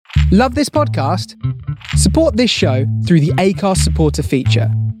Love this podcast? Support this show through the Acast supporter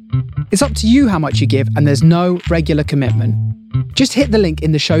feature. It's up to you how much you give, and there's no regular commitment. Just hit the link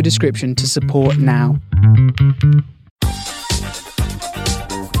in the show description to support now.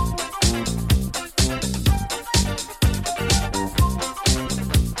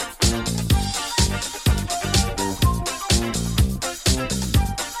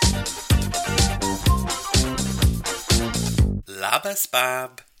 Labas,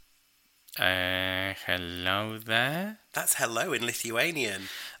 Bab. Hello there? That's hello in Lithuanian.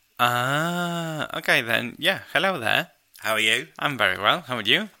 Okay then. Yeah, hello there. How are you? I'm very well. How are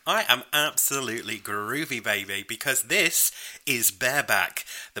you? I am absolutely groovy, baby, because this is Bareback,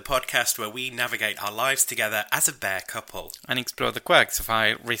 the podcast where we navigate our lives together as a bear couple. And explore the quirks of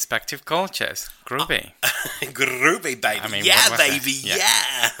our respective cultures. Groovy. Groovy, baby. I mean, yeah, what baby,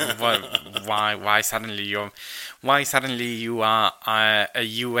 that? yeah. Well, why suddenly you are a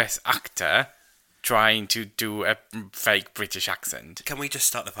US actor trying to do a fake British accent? Can we just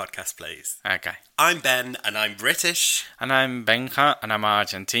start the podcast, please? Okay. I'm Ben, and I'm British. And I'm Benja, and I'm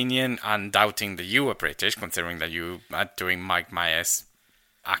Argentinian, and doubting that you are British, considering that you are doing Mike Myers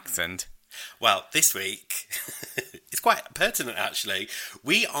accent. Well, this week, it's quite pertinent actually.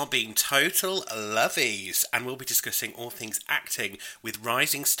 We are being total lovies, and we'll be discussing all things acting with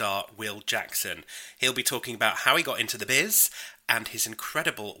rising star Will Jackson. He'll be talking about how he got into the biz and his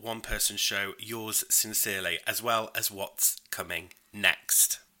incredible one-person show, Yours Sincerely, as well as what's coming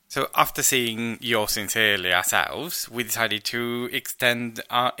next. So after seeing Yours Sincerely ourselves, we decided to extend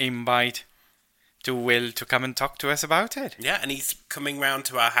our invite to Will to come and talk to us about it. Yeah, and he's coming round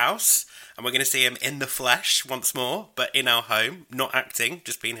to our house, and we're going to see him in the flesh once more, but in our home, not acting,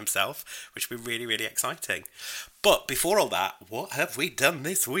 just being himself, which will be really, really exciting. But before all that, what have we done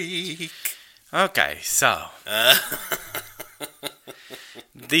this week? Okay, so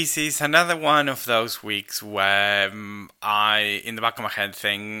this is another one of those weeks where I, in the back of my head,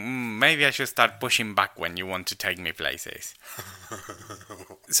 think, maybe I should start pushing back when you want to take me places.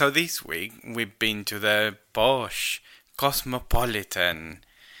 So this week, we've been to the posh, cosmopolitan,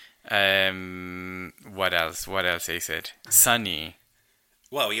 what else is it? Sunny.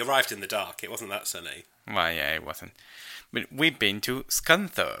 Well, we arrived in the dark. It wasn't that sunny. Well, yeah, it wasn't. But we've been to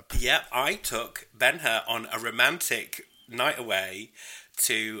Scunthorpe. Yeah, I took Ben-Hur on a romantic night away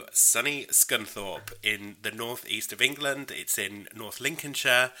to sunny Scunthorpe in the northeast of England. It's in North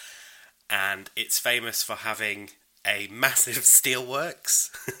Lincolnshire, and it's famous for having a massive steelworks.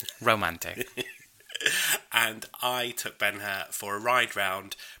 Romantic. And I took Ben-Hur for a ride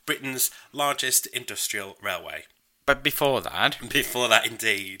round Britain's largest industrial railway. But before that,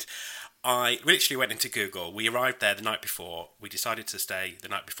 indeed, I literally went into Google. We arrived there the night before. We decided to stay the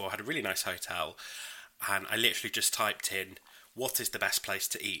night before, had a really nice hotel, and I literally just typed in, what is the best place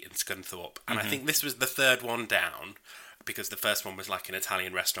to eat in Scunthorpe? And I think this was the third one down, because the first one was like an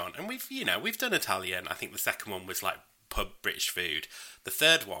Italian restaurant, and we've done Italian. I think the second one was like pub British food. The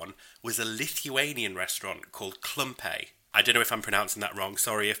third one was a Lithuanian restaurant called Klumpe. I don't know if I'm pronouncing that wrong.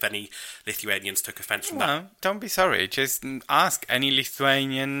 Sorry if any Lithuanians took offence from that. No, don't be sorry. Just ask any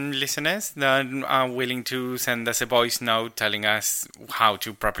Lithuanian listeners that are willing to send us a voice note telling us how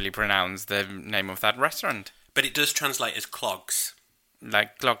to properly pronounce the name of that restaurant. But it does translate as clogs.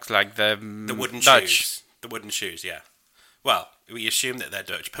 Like clogs, like the wooden Dutch shoes. The wooden shoes, yeah. Well, we assume that they're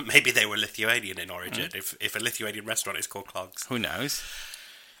Dutch, but maybe they were Lithuanian in origin, if a Lithuanian restaurant is called Clogs. Who knows?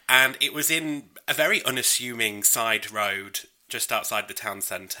 And it was in a very unassuming side road just outside the town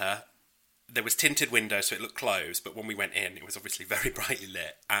centre. There was tinted windows, so it looked closed, but when we went in, it was obviously very brightly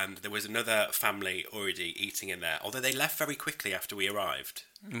lit. And there was another family already eating in there, although they left very quickly after we arrived.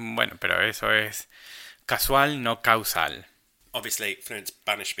 Bueno, pero eso es casual, no causal. Obviously, fluent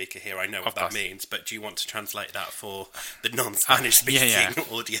Spanish speaker here, I know what that means, but do you want to translate that for the non-Spanish speaking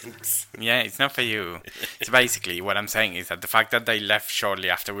audience? Yeah, it's not for you. So basically, what I'm saying is that the fact that they left shortly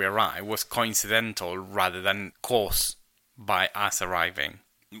after we arrived was coincidental rather than caused by us arriving.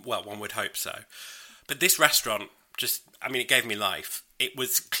 Well, one would hope so. But this restaurant it gave me life. It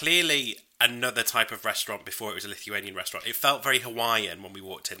was clearly another type of restaurant before it was a Lithuanian restaurant. It felt very Hawaiian when we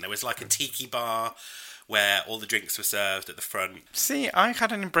walked in. There was like a tiki bar where all the drinks were served at the front. See, I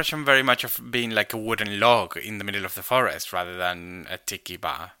had an impression very much of being like a wooden log in the middle of the forest rather than a tiki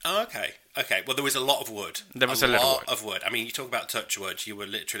bar. Oh, okay. Okay, well, there was a lot of wood. There was a lot of wood. I mean, you talk about touch wood, you were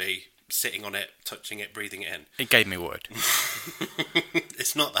literally sitting on it, touching it, breathing it in. It gave me wood.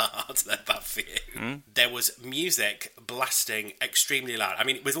 It's not that hard to let that for you. There was music blasting extremely loud. I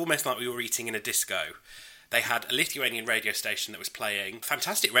mean, it was almost like we were eating in a disco. They had a Lithuanian radio station that was playing,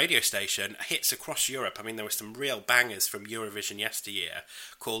 fantastic radio station, hits across Europe. I mean, there were some real bangers from Eurovision yesteryear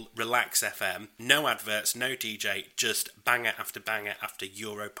called Relax FM. No adverts, no DJ, just banger after banger after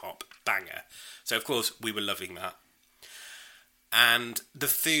Europop banger. So, of course, we were loving that. And the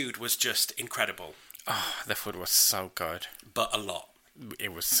food was just incredible. Oh, the food was so good. But a lot.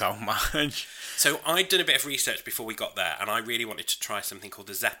 It was so much. So I'd done a bit of research before we got there, and I really wanted to try something called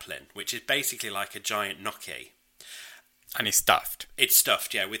the Zeppelin, which is basically like a giant gnocchi. And it's stuffed. It's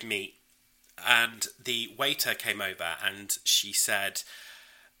stuffed, yeah, with meat. And the waiter came over and she said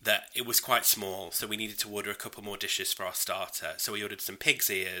that it was quite small, so we needed to order a couple more dishes for our starter. So we ordered some pig's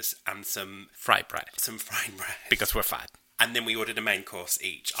ears and some fried bread. Because we're fat. And then we ordered a main course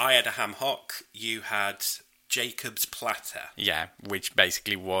each. I had a ham hock, you had Jacob's platter. Yeah, which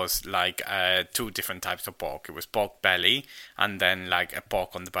basically was like 2 different types of pork. It was pork belly and then like a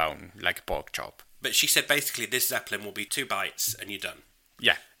pork on the bone, like a pork chop. But she said basically this Zeppelin will be 2 bites and you're done.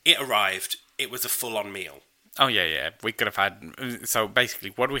 Yeah. It arrived, it was a full-on meal. Oh, yeah. We could have had... So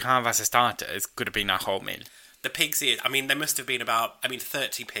basically what we have as a starters could have been a whole meal. The pig's ears, I mean, there must have been about...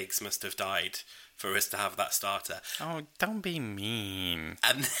 30 pigs must have died for us to have that starter. Oh, don't be mean.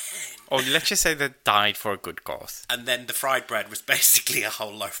 And then, or let's just say they died for a good cause. And then the fried bread was basically a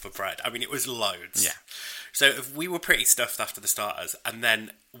whole loaf of bread. I mean, it was loads. Yeah. So we were pretty stuffed after the starters. And then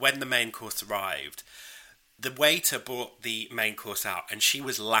when the main course arrived, the waiter brought the main course out and she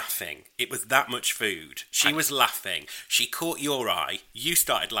was laughing. It was that much food. She was laughing. She caught your eye. You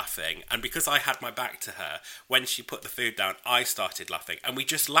started laughing. And because I had my back to her, when she put the food down, I started laughing. And we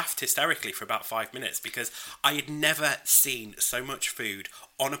just laughed hysterically for about 5 minutes because I had never seen so much food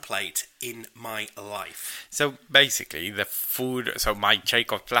on a plate in my life. So basically, the food... So my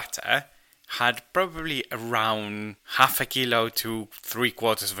Jacob platter had probably around 1/2 kilo to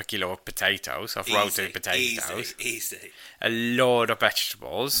 3/4 kilo of potatoes, of roasted potatoes. Easy. A lot of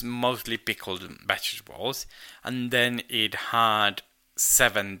vegetables, mostly pickled vegetables. And then it had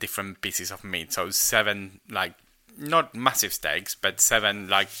 7 different pieces of meat. So 7, like, not massive steaks, but 7,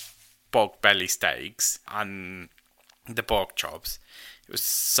 like, pork belly steaks and the pork chops. It was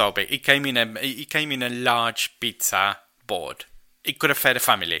so big. It came in a large pizza board. It could have fed a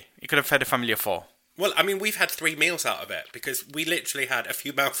family. It could have fed a family of 4. Well, I mean, we've had 3 meals out of it because we literally had a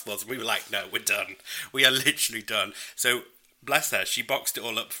few mouthfuls and we were like, no, we're done. We are literally done. So, bless her, she boxed it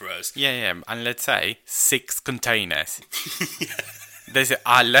all up for us. Yeah. And let's say 6 containers. There's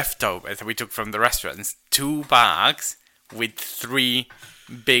our leftovers that we took from the restaurants. 2 bags with 3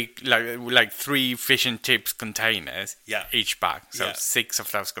 big, like 3 fish and chips containers, each bag. So 6 of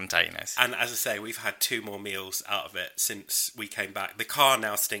those containers. And as I say, we've had 2 more meals out of it since we came back. The car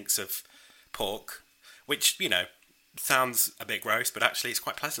now stinks of pork, which, sounds a bit gross, but actually it's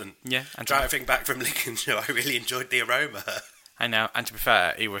quite pleasant. Yeah. And driving back from Lincolnshire, I really enjoyed the aroma. I know, and to be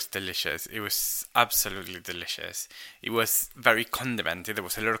fair, it was delicious. It was absolutely delicious. It was very condimented. There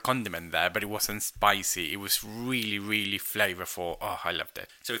was a lot of condiment there, but it wasn't spicy. It was really, really flavourful. Oh, I loved it.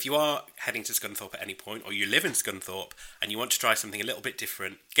 So if you are heading to Scunthorpe at any point, or you live in Scunthorpe, and you want to try something a little bit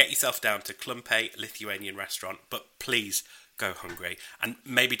different, get yourself down to Clumpe Lithuanian Restaurant, but please go hungry. And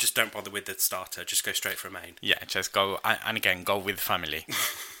maybe just don't bother with the starter, just go straight for a main. Yeah, just go, and again, go with family.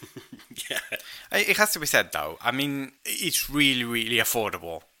 Yeah. It has to be said, though, I mean, it's really, really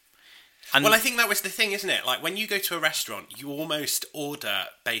affordable. And well, I think that was the thing, isn't it? Like, when you go to a restaurant, you almost order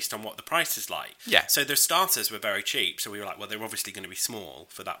based on what the price is like. Yeah. So the starters were very cheap, so we were like, well, they're obviously going to be small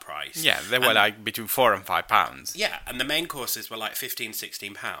for that price. Yeah, they were like between £4 and £5. Yeah, and the main courses were like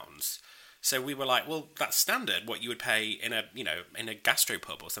 £15-16. So we were like, well, that's standard, what you would pay in a, in a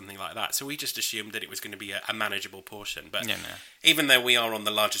gastropub or something like that. So we just assumed that it was going to be a manageable portion. But even though we are on the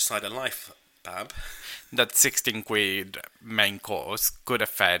larger side of life, Bab, that 16 quid main course could have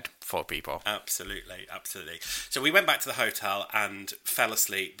fed 4 people. Absolutely. So we went back to the hotel and fell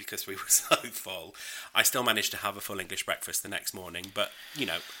asleep because we were so full. I still managed to have a full English breakfast the next morning, but,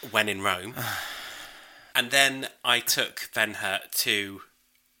 when in Rome. And then I took Venha to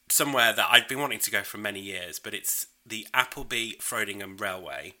somewhere that I'd been wanting to go for many years, but it's the Appleby Frodingham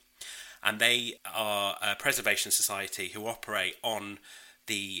Railway, and they are a preservation society who operate on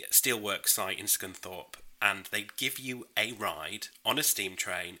the steelworks site in Scunthorpe, and they give you a ride on a steam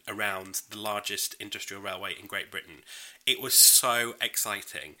train around the largest industrial railway in Great Britain. It was so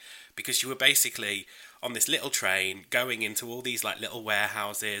exciting because you were basically on this little train going into all these like little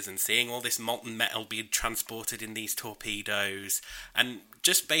warehouses and seeing all this molten metal being transported in these torpedoes and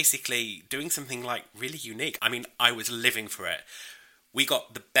just basically doing something like really unique. I mean, I was living for it. We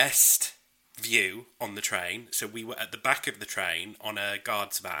got the best view on the train, so we were at the back of the train on a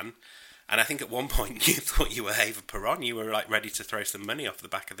guard's van, And I think at one point you thought you were Eva Peron. You were like ready to throw some money off the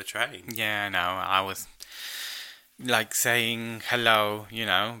back of the train. Yeah, no, I was like saying hello,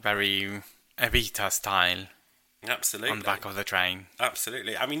 very Evita style. Absolutely. On the back of the train.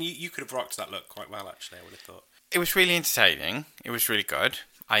 Absolutely. I mean, you could have rocked that look quite well, actually, I would have thought. It was really entertaining. It was really good.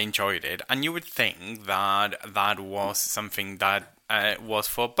 I enjoyed it. And you would think that that was something that was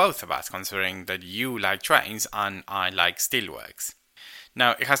for both of us, considering that you like trains and I like steelworks.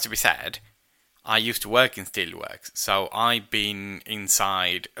 Now, it has to be said, I used to work in steelworks, so I've been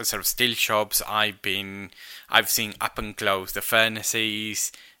inside sort of steel shops. I've seen up and close the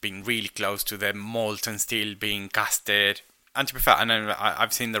furnaces, been really close to the molten steel being casted. And to be fair, and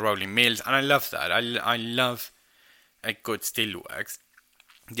I've seen the rolling mills, and I love that. I love a good steelworks.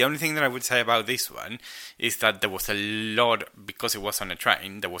 The only thing that I would say about this one is that there was a lot, because it was on a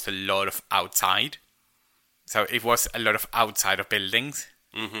train, there was a lot of outside. So it was a lot of outside of buildings.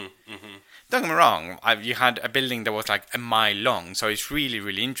 Don't get me wrong, you had a building that was like a mile long, so it's really,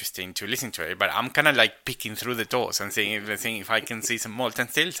 really interesting to listen to it, but I'm kind of like picking through the doors and seeing if I can see some molten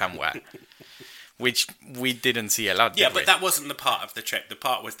steel somewhere, which we didn't see a lot. Yeah, but that wasn't the part of the trip. The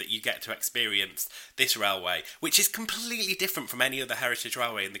part was that you get to experience this railway, which is completely different from any other heritage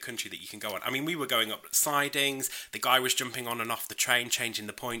railway in the country that you can go on. I mean, we were going up sidings, the guy was jumping on and off the train, changing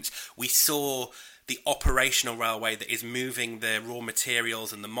the points. We saw the operational railway that is moving the raw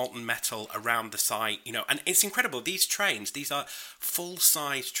materials and the molten metal around the site, and it's incredible. These trains, these are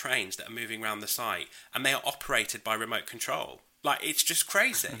full-size trains that are moving around the site, and they are operated by remote control. Like, it's just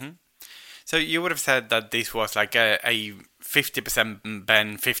crazy. Mm-hmm. So you would have said that this was like a 50%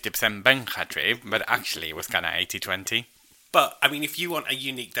 Ben, 50% Benja trip, but actually it was kind of 80-20. But, I mean, if you want a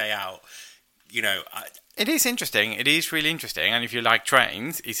unique day out, It is interesting. It is really interesting. And if you like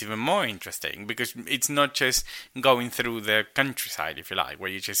trains, it's even more interesting because it's not just going through the countryside, if you like, where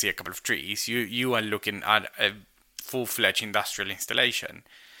you just see a couple of trees. You are looking at a full-fledged industrial installation.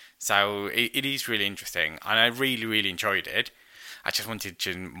 So it is really interesting. And I really, really enjoyed it. I just wanted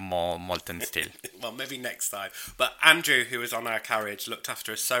more molten steel. Well, maybe next time. But Andrew, who was on our carriage, looked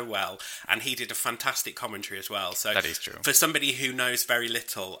after us so well, and he did a fantastic commentary as well. So that is true. For somebody who knows very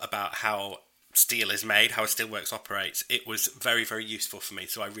little about how steel is made, how Steelworks operates, it was very, very useful for me,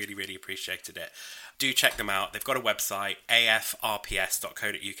 so I really, really appreciated it. Do check them out. They've got a website,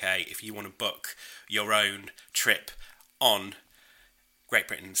 afrps.co.uk, if you want to book your own trip on Great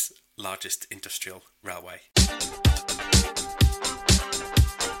Britain's largest industrial railway.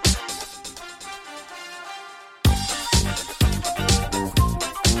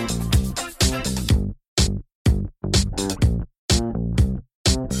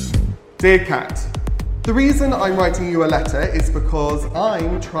 Dear Kat, the reason I'm writing you a letter is because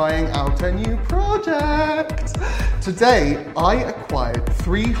I'm trying out a new project. Today, I acquired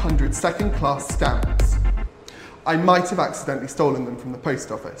 300 second-class stamps. I might have accidentally stolen them from the post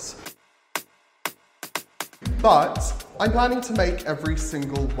office. But I'm planning to make every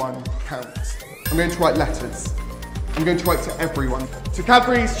single one count. I'm going to write letters. I'm going to write to everyone. To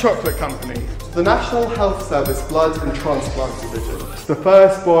Cadbury's Chocolate Company, to the National Health Service Blood and Transplant Division, to the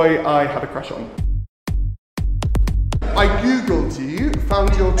first boy I had a crush on. I googled you,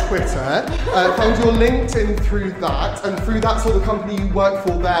 found your Twitter, found your LinkedIn through that, and through that saw the company you work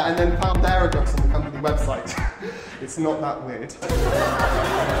for there, and then found their address on the company website. It's not that weird.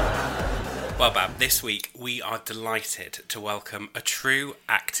 Well, Bab, this week we are delighted to welcome a true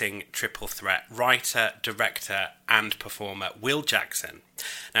acting triple threat, writer, director and performer, Will Jackson.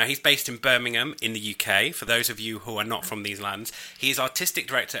 Now, he's based in Birmingham in the UK. For those of you who are not from these lands, he is artistic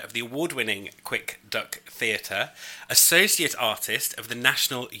director of the award-winning Quick Duck Theatre, associate artist of the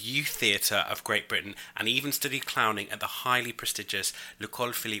National Youth Theatre of Great Britain, and even studied clowning at the highly prestigious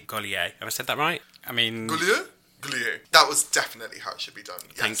L'École Philippe Gaulier. Have I said that right? I mean... Gaulier? That was definitely how it should be done.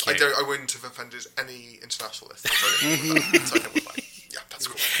 Yes, Thank you. I wouldn't have offended any internationalists. So yeah, that's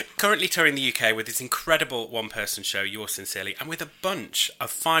cool. Currently touring the UK with his incredible one-person show, Yours Sincerely, and with a bunch of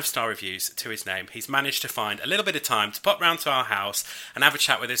 5-star reviews to his name, he's managed to find a little bit of time to pop round to our house and have a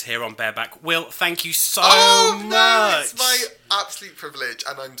chat with us here on Bareback. Will, thank you so much. No, it's my absolute privilege,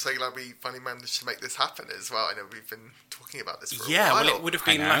 and I'm so glad we finally managed to make this happen as well. I know we've been talking about this for a while. Yeah, well, it would have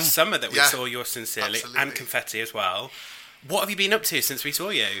been last summer that we saw Yours Sincerely, absolutely. and Confetti as well. What have you been up to since we saw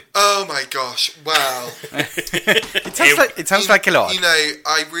you? Oh my gosh, well... It sounds like a lot. You know,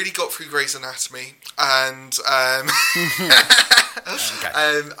 I really got through Grey's Anatomy, and...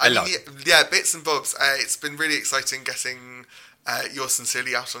 Yeah, bits and bobs. It's been really exciting getting Yours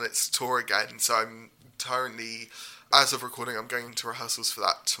Sincerely out on its tour again, so I'm currently as of recording, I'm going into rehearsals for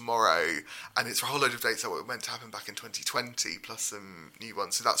that tomorrow, and it's a whole load of dates that were meant to happen back in 2020, plus some new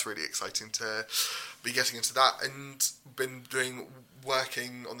ones, so that's really exciting to be getting into that, and been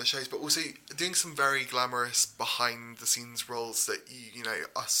working on the shows, but also doing some very glamorous behind the scenes roles that you know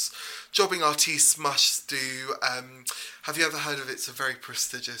us jobbing artists must do. Have you ever heard of it's a very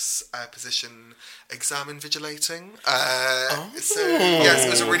prestigious position, exam invigilating? So yes, it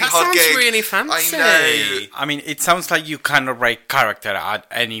was a really hard gig. Sounds really fancy. I know. I mean, it sounds like you cannot break character at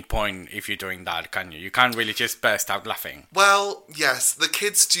any point if you're doing that, can you? You can't really just burst out laughing. Well, yes, the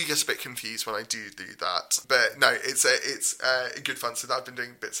kids do get a bit confused when I do that, but no, it's good fun. So I've been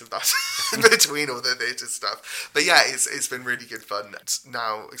doing bits of that in between all the theatre stuff. But yeah, it's been really good fun.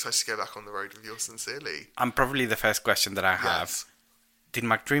 Now excited to go back on the road with yours sincerely. And probably the first question that I have: Yes. Did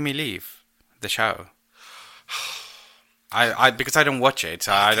McDreamy leave the show? I because I don't watch it,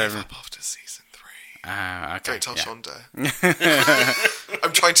 so I don't. Gave up after season 3. Okay, Don't tell yeah. Shonda.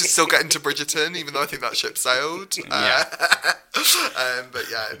 I'm trying to still get into Bridgerton, even though I think that ship sailed. Yeah. But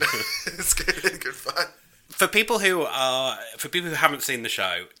yeah, it's good fun. For people who haven't seen the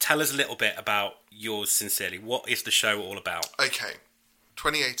show, tell us a little bit about yours sincerely. What is the show all about? Okay,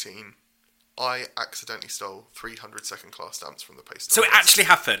 2018, I accidentally stole 300 second class stamps from the post So it office. actually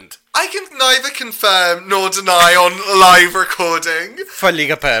happened. I can neither confirm nor deny on live recording. For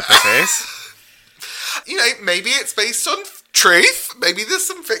legal purposes. You know, maybe it's based on truth. Maybe there's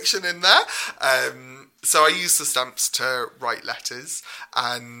some fiction in there. So I use the stamps to write letters,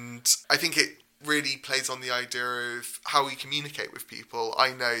 and I think it really plays on the idea of how we communicate with people. I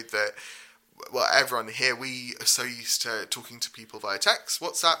know that, well, everyone here, we are so used to talking to people via text,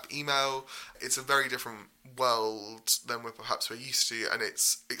 WhatsApp, email. It's a very different world than we're used to, and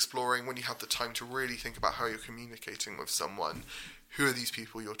it's exploring when you have the time to really think about how you're communicating with someone. Who are these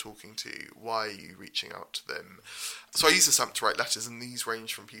people you're talking to? Why are you reaching out to them? So I use the stamp to write letters, and these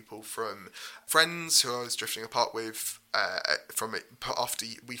range from people from friends who I was drifting apart with after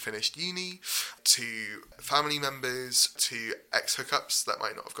we finished uni, to family members, to ex-hookups that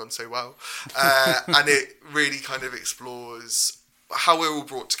might not have gone so well. And it really kind of explores how we're all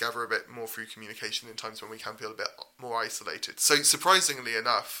brought together a bit more through communication in times when we can feel a bit more isolated. So surprisingly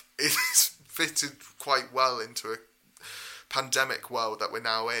enough, it's fitted quite well into a pandemic world that we're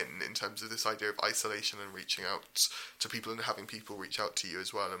now in terms of this idea of isolation and reaching out to people and having people reach out to you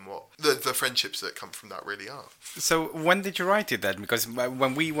as well, and what the friendships that come from that really are. So when did you write it then? Because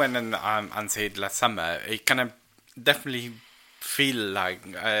when we went and saw it last summer, it kind of definitely feel like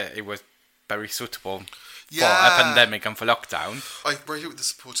it was very suitable for a pandemic and for lockdown. I wrote it with the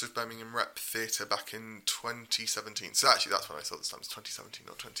support of Birmingham Rep Theatre back in 2017. So actually that's when I saw the stamps, 2017,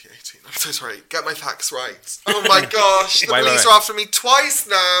 not 2018. I'm so sorry. Get my facts right. Oh my gosh, the police are after me twice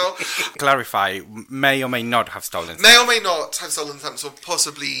now. Clarify, may or may not have stolen stamps. May or may not have stolen stamps, or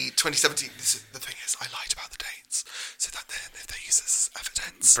possibly 2017. The thing is, I lied about the dates, so that then if they use this as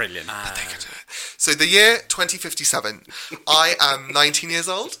evidence, Brilliant. that they can do it. So the year 2057, I am 19 years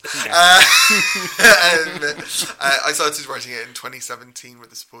old. I started writing it in 2017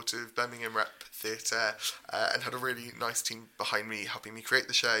 with the support of Birmingham Rep Theatre, and had a really nice team behind me helping me create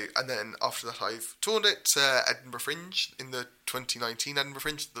the show. And then after that, I've toured it to Edinburgh Fringe in the 2019 Edinburgh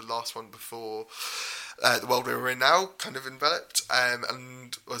Fringe, the last one before the world we were in now kind of enveloped,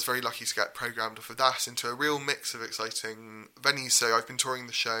 and I was very lucky to get programmed off of that into a real mix of exciting venues. So I've been touring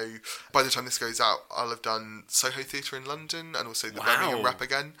the show. By the time this goes out, I'll have done Soho Theatre in London, and also the Birmingham Rep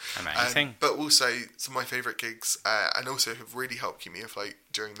again. Amazing. But also some of my favourite gigs, and also have really helped keep me afloat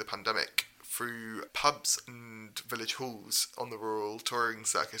during the pandemic, through pubs and village halls on the rural touring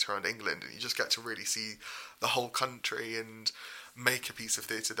circuit around England, and you just get to really see the whole country and make a piece of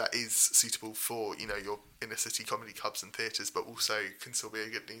theatre that is suitable for, you know, your inner city comedy clubs and theatres, but also can still be a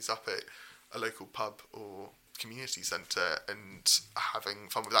good knees up at a local pub or community centre and having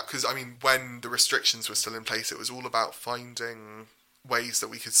fun with that. Because, I mean, when the restrictions were still in place, it was all about finding ways that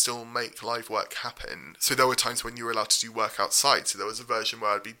we could still make live work happen. So there were times when you were allowed to do work outside. So there was a version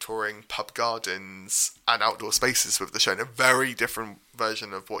where I'd be touring pub gardens and outdoor spaces with the show, and a very different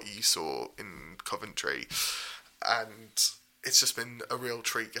version of what you saw in Coventry. And it's just been a real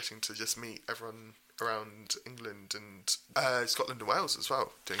treat getting to just meet everyone around England and Scotland and Wales as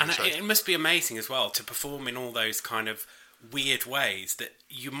well doing the show. It must be amazing as well to perform in all those kind of weird ways that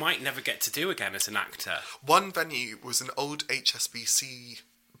you might never get to do again as an actor. One venue was an old HSBC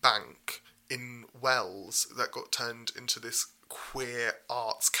bank in Wells that got turned into this queer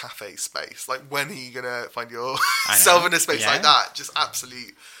arts cafe space. Like, when are you going to find yourself in a space like that? Just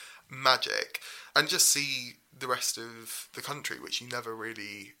absolute magic. And just see the rest of the country, which you never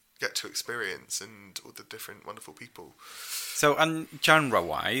really get to experience and all the different wonderful people. So, and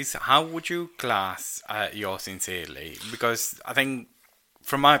genre-wise, how would you class Yours Sincerely? Because I think,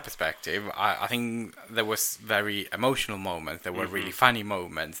 from my perspective, I think there was very emotional moments. There were really funny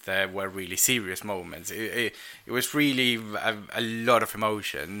moments. There were really serious moments. It was really a lot of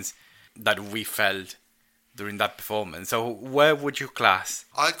emotions that we felt during that performance. So, where would you class?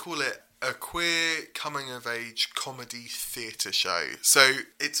 I'd call it a queer coming-of-age comedy theatre show. So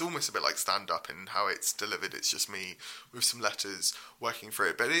it's almost a bit like stand-up in how it's delivered. It's just me with some letters working through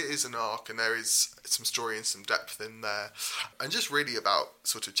it. But it is an arc, and there is some story and some depth in there. And just really about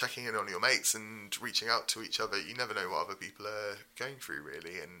sort of checking in on your mates and reaching out to each other. You never know what other people are going through,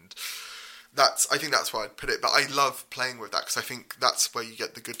 really. And I think that's where I'd put it. But I love playing with that because I think that's where you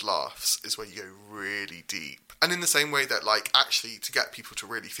get the good laughs, is where you go really deep. And in the same way that, like, actually to get people to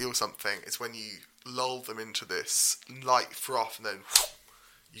really feel something is when you lull them into this light froth and then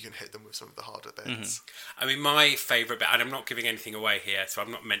you can hit them with some of the harder bits. I mean, my favourite bit, and I'm not giving anything away here, so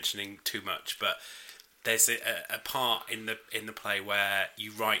I'm not mentioning too much, but there's a part in the play where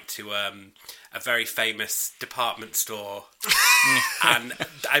you write to a very famous department store, and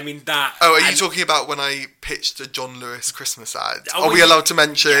I mean that. Oh, are you talking about when I pitched a John Lewis Christmas ad? Oh, are we allowed to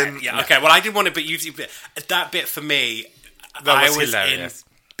mention? Yeah. Okay. Well, I didn't want to, but that bit for me, That was I was hilarious. in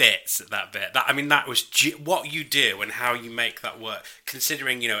bits at that bit. That was what you do and how you make that work.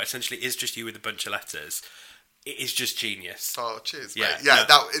 Considering essentially it's just you with a bunch of letters. It is just genius. Oh, cheers, Yeah, mate. Yeah,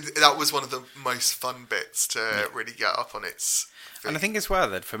 no. that was one of the most fun bits to really get up on its feet. And I think as well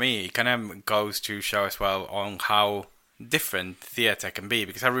that for me, it kind of goes to show as well on how different theatre can be.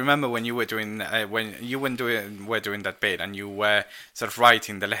 Because I remember when you were doing that bit and you were sort of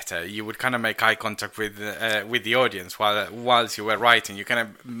writing the letter, you would kind of make eye contact with the audience whilst you were writing. You kind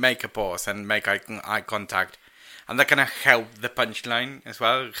of make a pause and make eye contact, and that kind of helped the punchline as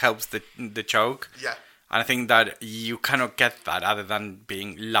well. It helps the joke. Yeah. And I think that you cannot get that other than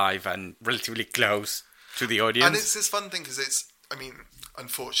being live and relatively close to the audience. And it's this fun thing because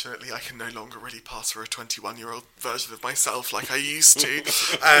unfortunately, I can no longer really pass for a 21-year-old version of myself like I used to.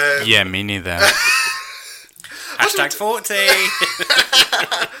 Yeah, me neither. Hashtag 40.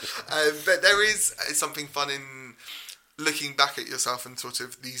 But there is something fun in looking back at yourself and sort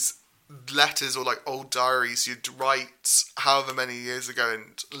of these letters or like old diaries you'd write however many years ago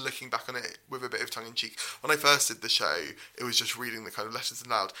and looking back on it with a bit of tongue-in-cheek. When I first did the show, it was just reading the kind of letters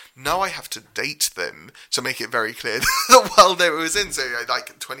aloud. Now I have to date them to make it very clear the world that it was in. So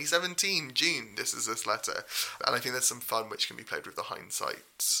like 2017 June, this is this letter, and I think there's some fun which can be played with the hindsight,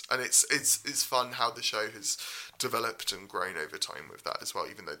 and it's fun how the show has developed and grown over time with that as well,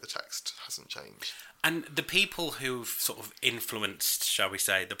 even though the text hasn't changed. And the people who've sort of influenced, shall we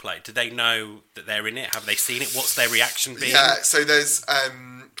say, the play, do they know that they're in it? Have they seen it? What's their reaction been? Yeah, so there's...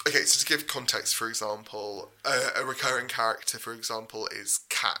 okay, so to give context, for example, a recurring character, for example, is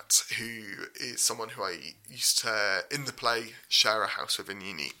Kat, who is someone who I used to, in the play, share a house with in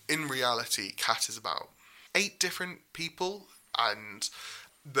uni. In reality, Kat is about 8 different people, and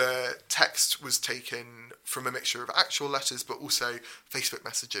the text was taken from a mixture of actual letters, but also Facebook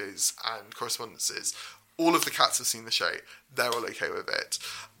messages and correspondences. All of the cats have seen the show. They're all okay with it.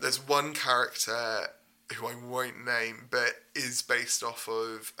 There's one character who I won't name, but is based off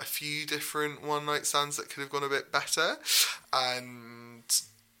of a few different one-night stands that could have gone a bit better. And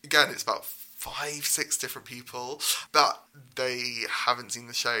again, it's about 5-6 different people, but they haven't seen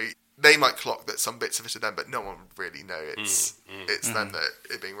the show. They might clock that some bits of it are them, but no one would really know it's them that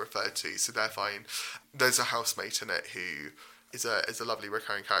it being referred to, so they're fine. There's a housemate in it who is a lovely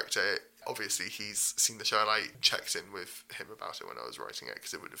recurring character. Obviously, he's seen the show, and I checked in with him about it when I was writing it,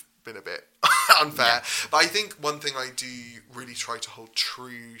 because it would have been a bit unfair. Yeah. But I think one thing I do really try to hold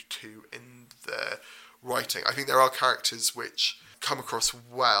true to in the writing, I think there are characters which come across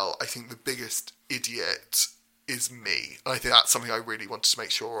well. I think the biggest idiot is me. And I think that's something I really wanted to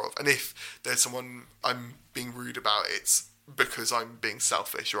make sure of. And if there's someone I'm being rude about, it's because I'm being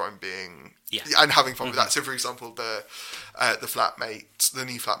selfish or I'm being and having fun with that. So for example, the flatmate, the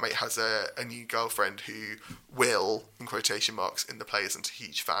new flatmate has a new girlfriend who Will, in quotation marks, in the play isn't a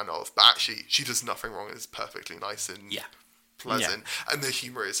huge fan of, but actually she does nothing wrong and is perfectly nice and pleasant. Yeah. And the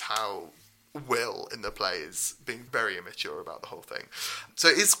humour is how Will in the play is being very immature about the whole thing. So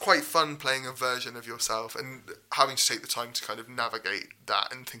it's quite fun playing a version of yourself and having to take the time to kind of navigate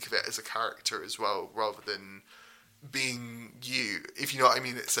that and think of it as a character as well, rather than being you, if you know what I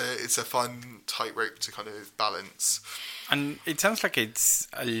mean. It's a fun tightrope to kind of balance. And it sounds like it's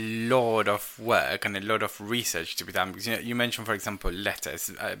a lot of work and a lot of research to be done. Because you mentioned, for example,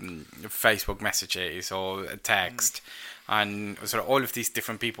 letters, Facebook messages, or a text, and sort of all of these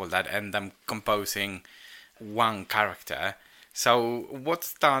different people that end up composing one character. So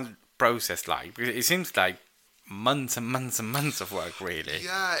what's that process like? Because it seems like months and months and months of work, really.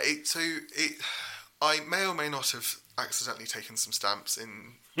 Yeah, I may or may not have accidentally taken some stamps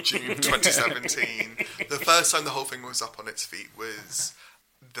in June 2017. The first time the whole thing was up on its feet was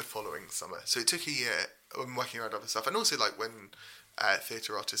the following summer. So it took a year. I'm working around other stuff. And also, like, when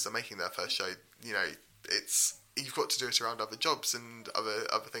theatre artists are making their first show, you know, you've got to do it around other jobs and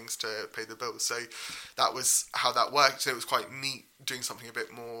other things to pay the bills. So that was how that worked. And it was quite neat doing something a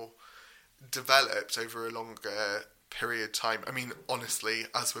bit more developed over a longer period of time. I mean, honestly,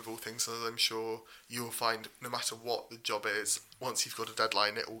 as with all things, as I'm sure you'll find, no matter what the job is, once you've got a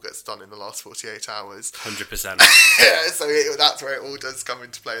deadline, it all gets done in the last 48 hours. 100%. Yeah, so that's where it all does come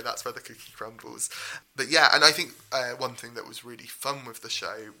into play, and that's where the cookie crumbles. But yeah, and I think one thing that was really fun with the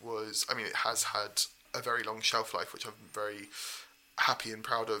show was, I mean, it has had a very long shelf life, which I'm very happy and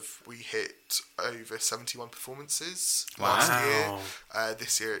proud of. We hit over 71 performances last year.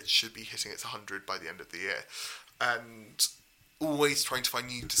 This year it should be hitting its 100 by the end of the year. And always trying to find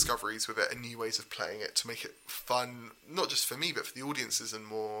new discoveries with it and new ways of playing it to make it fun, not just for me, but for the audiences, and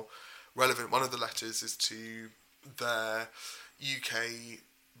more relevant. One of the letters is to the UK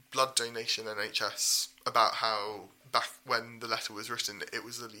blood donation NHS, about how back when the letter was written, it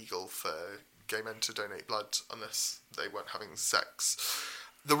was illegal for gay men to donate blood unless they weren't having sex.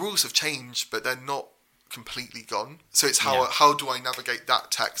 The rules have changed, but they're not completely gone. So it's how do I navigate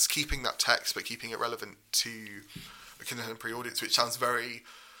that text, keeping that text but keeping it relevant to a contemporary audience, which sounds very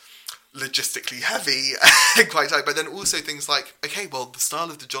logistically heavy and quite tight. But then also things like, okay, well, the style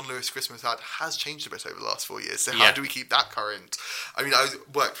of the John Lewis Christmas ad has changed a bit over the last 4 years, so how do we keep that current? I mean, I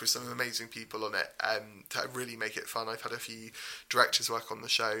worked with some amazing people on it to really make it fun. I've had a few directors work on the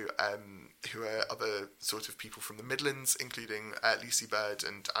show who are other sort of people from the Midlands, including Lucy Bird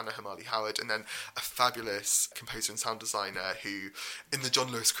and Anna Hamali Howard, and then a fabulous composer and sound designer who, in the John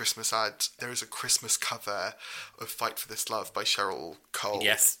Lewis Christmas ad, there is a Christmas cover of Fight for This Love by Cheryl Cole.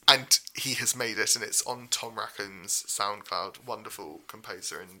 Yes. And he has made it, and it's on Tom Rackham's SoundCloud. Wonderful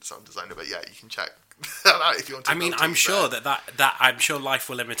composer and sound designer. But yeah, you can check that out if you want to. I mean, I'm sure that I'm sure life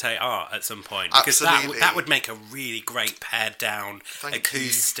will imitate art at some point, because Absolutely. that would make a really great pared down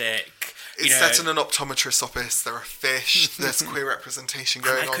acoustic. It's set in an optometrist's office. There are fish. There's queer representation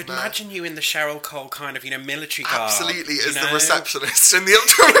going on there. I could imagine you in the Cheryl Cole kind of, military garb. Absolutely, as the receptionist in the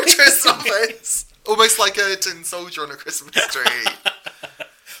optometrist's office. Almost like a tin soldier on a Christmas tree.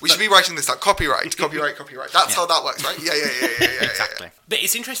 We should be writing this down. Copyright. That's how that works, right? Yeah. Exactly. Yeah. But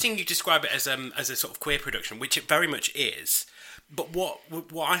it's interesting you describe it as a sort of queer production, which it very much is. But what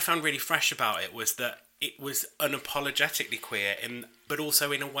I found really fresh about it was that it was unapologetically queer, but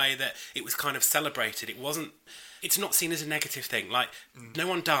also in a way that it was kind of celebrated. It's not seen as a negative thing. Like, no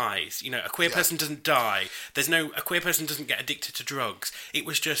one dies. A queer person doesn't die. A queer person doesn't get addicted to drugs. It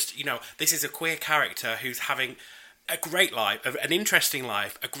was just, this is a queer character who's having a great life, an interesting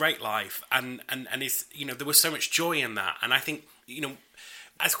life, a great life, and is, there was so much joy in that. And I think,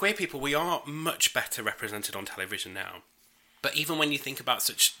 as queer people, we are much better represented on television now. But even when you think about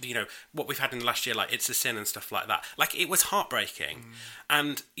such, what we've had in the last year, like It's a Sin and stuff like that, like, it was heartbreaking.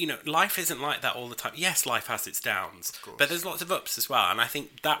 And, life isn't like that all the time. Yes, life has its downs, but there's lots of ups as well. And I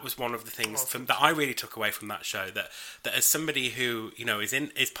think that was one of the things that I really took away from that show, that as somebody who,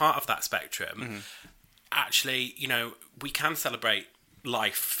 is part of that spectrum, actually, we can celebrate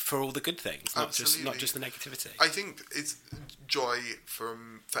life for all the good things, not just the negativity. I think it's joy for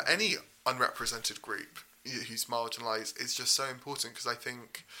any unrepresented group who's marginalised is just so important, because I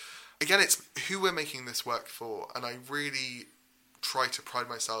think, again, it's who we're making this work for, and I really try to pride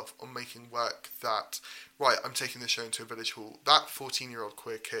myself on making work that, right, I'm taking this show into a village hall, that 14-year-old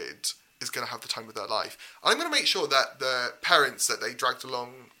queer kid is going to have the time of their life. I'm going to make sure that the parents that they dragged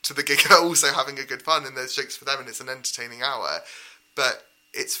along to the gig are also having a good fun, and there's jokes for them, and it's an entertaining hour, but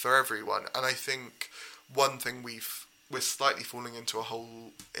it's for everyone. And I think one thing we're slightly falling into a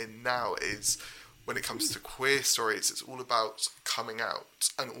hole in now is, when it comes to queer stories, it's all about coming out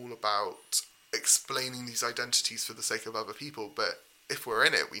and all about explaining these identities for the sake of other people. But if we're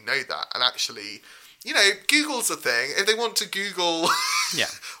in it, we know that. And actually, Google's a thing. If they want to Google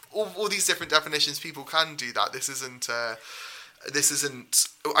all these different definitions, people can do that. This isn't this isn't.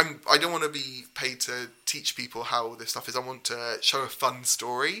 I don't want to be paid to teach people how this stuff is. I want to show a fun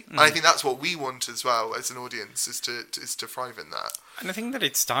story, and I think that's what we want as well as an audience is to thrive in that. And I think that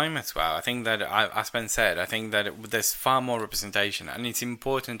it's time as well. I think that, as Ben said, I think that there's far more representation, and it's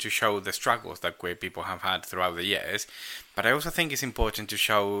important to show the struggles that queer people have had throughout the years. But I also think it's important to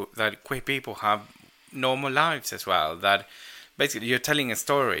show that queer people have normal lives as well. That basically you're telling a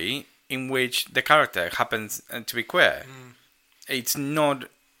story in which the character happens to be queer. It's not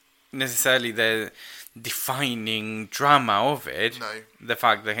necessarily the defining drama of it. No. The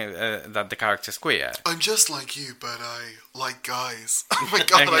fact that the character's queer. I'm just like you, but I like guys. Oh my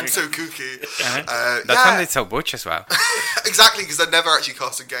god, I'm so kooky. That sounded so butch as well. Exactly, because I've never actually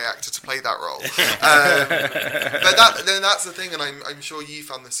cast a gay actor to play that role. But then that's the thing, and I'm sure you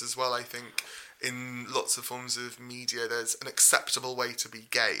found this as well. I think in lots of forms of media, there's an acceptable way to be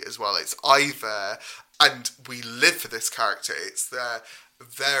gay as well. It's either, and we live for this character, it's the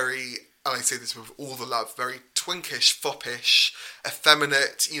very, and I say this with all the love, very twinkish, foppish,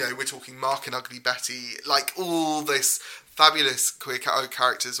 effeminate, we're talking Mark and Ugly Betty, like all this fabulous queer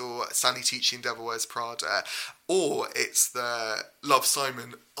characters, or Stanley Tucci in Devil Wears Prada, or it's the Love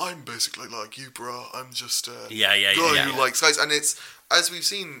Simon, I'm basically like you, bruh, I'm just a guy who likes guys, and it's, as we've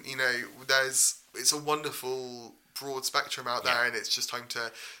seen, it's a wonderful broad spectrum out there, and it's just time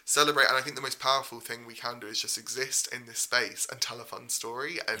to celebrate. And I think the most powerful thing we can do is just exist in this space and tell a fun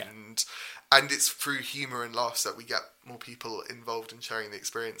story, and it's through humour and laughs that we get more people involved in sharing the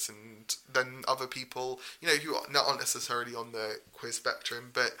experience, and then other people, who aren't necessarily on the queer spectrum,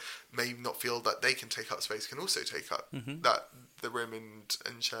 but may not feel that they can take up space, can also take up the room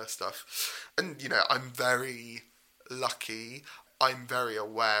and share stuff. And I'm very lucky. I'm very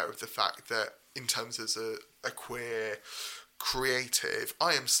aware of the fact that in terms of a queer creative,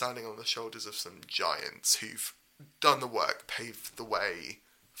 I am standing on the shoulders of some giants who've done the work, paved the way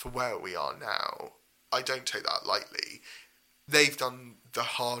for where we are now. I don't take that lightly. They've done the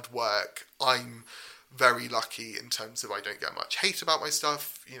hard work. I'm very lucky in terms of I don't get much hate about my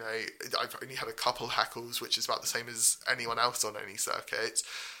stuff. I've only had a couple hackles, which is about the same as anyone else on any circuit.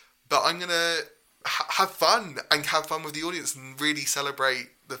 But I'm going to have fun with the audience and really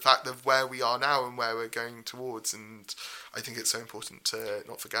celebrate the fact of where we are now and where we're going towards, and I think it's so important to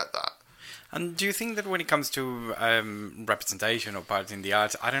not forget that. And do you think that when it comes to representation or part in the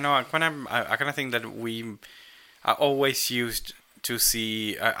arts, I don't know, I kind of think that we are always used to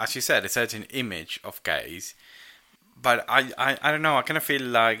see, as you said, a certain image of gays, but I don't know, I kind of feel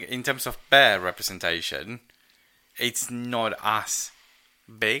like in terms of bare representation, it's not as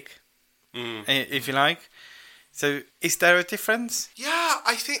big. If you like. So is there a difference? Yeah,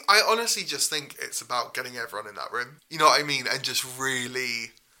 I honestly just think it's about getting everyone in that room. You know what I mean? And just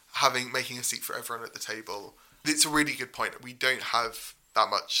really making a seat for everyone at the table. It's a really good point. We don't have that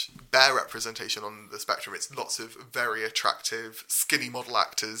much bare representation on the spectrum. It's lots of very attractive, skinny model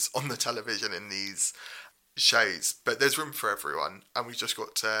actors on the television in these shows. But there's room for everyone, and we've just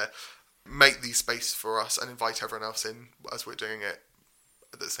got to make these space for us and invite everyone else in as we're doing it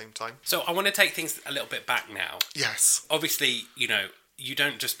at the same time. So I want to take things a little bit back now. Yes. Obviously, you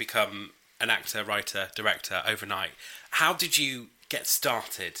don't just become an actor, writer, director overnight. How did you get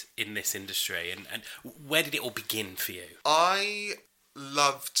started in this industry, and where did it all begin for you? I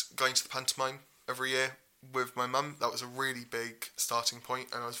loved going to the pantomime every year with my mum. That was a really big starting point,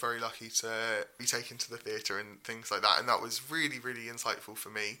 and I was very lucky to be taken to the theatre and things like that, and that was really, really insightful for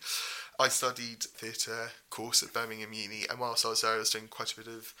me. I studied theatre course at Birmingham Uni, and whilst I was there I was doing quite a bit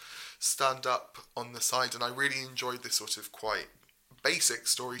of stand-up on the side, and I really enjoyed this sort of quite basic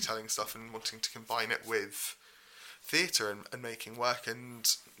storytelling stuff and wanting to combine it with theatre and making work.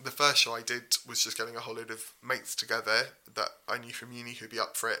 And the first show I did was just getting a whole load of mates together that I knew from uni who'd be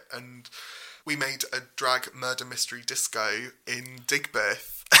up for it, and we made a drag murder mystery disco in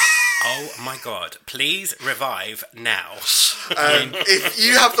Digbeth. Oh my god, please revive now. If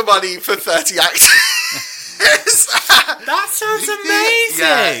you have the money for 30 actors. That sounds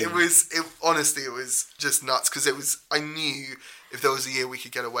amazing. Yeah, honestly, it was just nuts, because I knew if there was a year we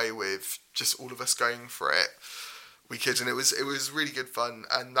could get away with just all of us going for it, we could, and it was really good fun.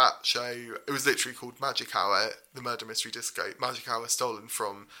 And that show, it was literally called Magic Hour, the Murder Mystery Disco. Magic Hour stolen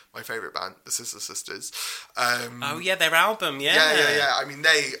from my favourite band, the Scissor Sisters. Oh yeah, their album, yeah. Yeah. I mean,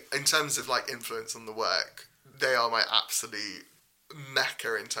 they, in terms of like influence on the work, they are my absolute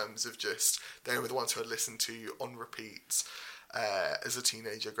mecca in terms of just, they were the ones who I listened to on repeat as a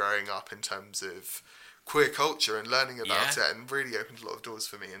teenager growing up, in terms of queer culture and learning about Yeah. it, and really opened a lot of doors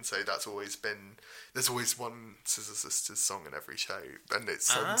for me. And so that's always been, there's always one Scissor Sisters song in every show, and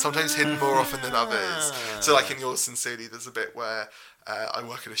it's sometimes hidden more often than others. So like in Yours Sincerely, there's a bit where I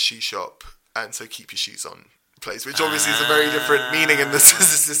work at a shoe shop, and so Keep Your Shoes On plays, which obviously is a very different meaning in the Scissor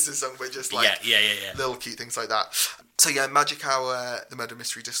Sisters song, but just like Yeah. little cute things like that. So yeah, Magic Hour, the Murder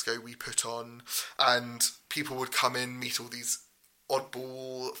Mystery Disco we put on, and people would come in, meet all these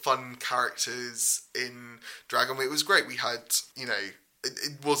oddball, fun characters in drag, and it was great. We had, you know,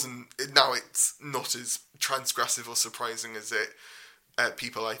 now it's not as transgressive or surprising as it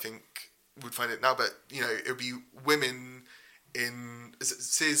people I think would find it now, but you know, it would be women in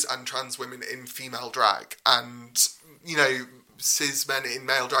cis and trans women in female drag, and you know, cis men in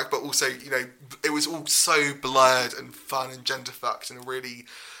male drag, but also, you know, it was all so blurred and fun and gender fucked in a really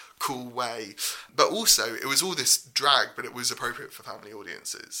cool way. But also it was all this drag, but it was appropriate for family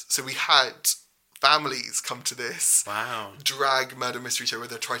audiences. So we had families come to this drag murder mystery show where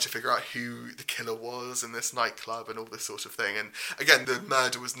they're trying to figure out who the killer was in this nightclub and all this sort of thing. And again, the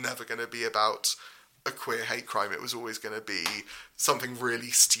murder was never going to be about a queer hate crime. It was always going to be something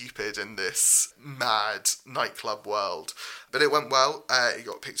really stupid in this mad nightclub world. But it went well. It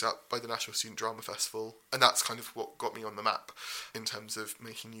got picked up by the National Student Drama Festival, and that's kind of what got me on the map in terms of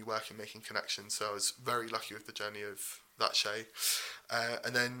making new work and making connections. So I was very lucky with the journey of that show.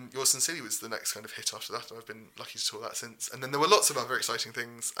 And then Yours Sincerely was the next kind of hit after that, and I've been lucky to tour that since. And then there were lots of other exciting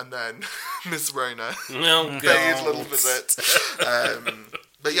things, and then Miss Rona paid a little visit.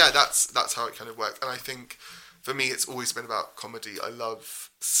 But yeah, that's how it kind of worked. And I think for me, it's always been about comedy. I love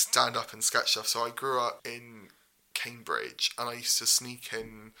stand-up and sketch stuff. So I grew up in Cambridge, and I used to sneak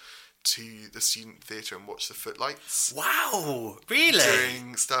in to the student theatre and watch the Footlights. Wow, really?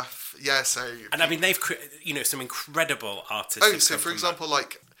 Doing stuff, yeah. So, and I mean, they've some incredible artists. Oh, so for example,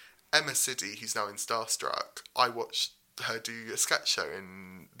 like Emma Siddy, who's now in Starstruck, I watched her do a sketch show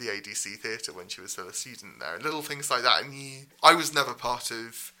in the ADC Theatre when she was still a student there, and little things like that. And I was never part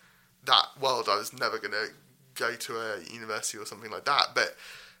of that world. I was never going to go to a university or something like that, but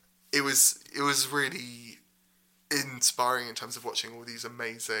it was really inspiring in terms of watching all these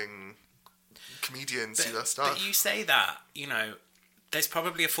amazing comedians do their stuff. But you say that, you know, there's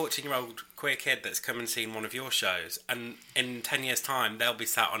probably a 14-year-old queer kid that's come and seen one of your shows, and in 10 years' time, they'll be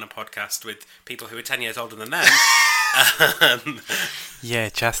sat on a podcast with people who are 10 years older than them. Yeah,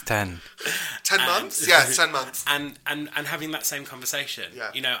 just 10. 10 months? Yeah, 10 months. And having that same conversation,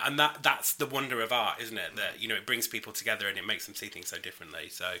 you know, and that's the wonder of art, isn't it? That, you know, it brings people together and it makes them see things so differently.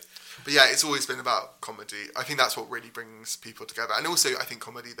 So, but yeah, it's always been about comedy. I think that's what really brings people together. And also, I think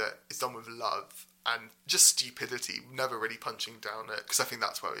comedy that is done with love and just stupidity, never really punching down it, because I think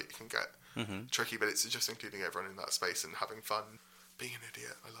that's where it can get tricky, but it's just including everyone in that space and having fun. Being an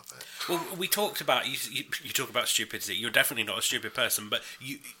idiot, I love it. Well, we talked about you talk about stupidity. You're definitely not a stupid person, but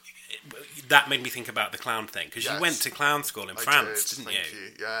that made me think about the clown thing, because you went to clown school in France, didn't Thank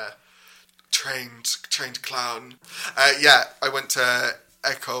you? Yeah, trained clown. Yeah, I went to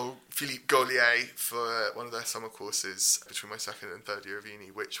École Philippe Gaulier for one of their summer courses between my second and third year of uni,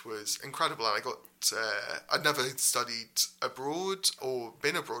 which was incredible. And I got I'd never studied abroad or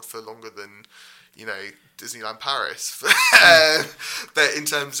been abroad for longer than, you know, Disneyland Paris, but in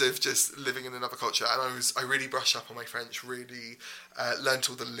terms of just living in another culture, and I really brushed up on my French, really learnt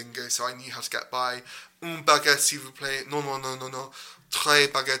all the lingo, so I knew how to get by. Un baguette s'il vous plaît, non, 3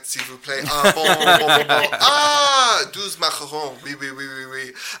 baguettes s'il vous plaît, ah, 12 macarons, oui.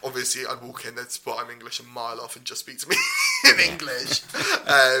 Obviously I'd walk in, they'd spot I'm English a mile off and just speak to me in English.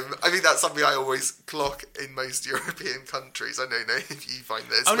 I think that's something I always clock in most European countries. I don't know if you find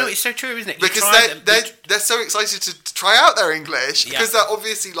this. Oh no, it's so true, isn't it? Because they're so excited to try out their English, because they're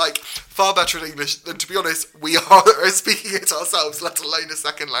obviously like far better at English than, to be honest, we are speaking it ourselves, let alone a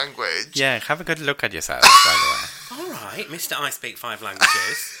second language. Yeah, have a good look at yourself, by the way. All right, Mr. I speak 5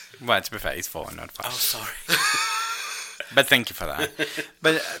 languages. Well, to be fair, it's 4, not 5. Oh, sorry. But thank you for that.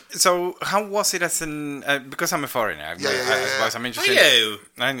 But so, how was it as an? Because I'm a foreigner, I suppose I'm interested. Are you?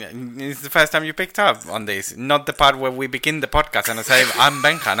 It's the first time you picked up on this, not the part where we begin the podcast and I say I'm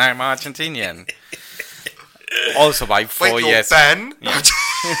Benja and I'm Argentinian. Also by 4 years. Ben? Yeah.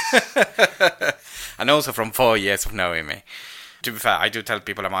 And also from 4 years of knowing me. To be fair, I do tell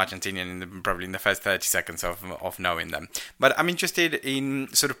people I'm Argentinian probably in the first 30 seconds of knowing them. But I'm interested in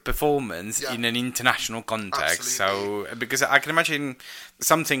sort of performance in an international context. Absolutely. So, because I can imagine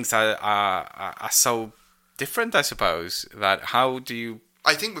some things are so different, I suppose, that how do you...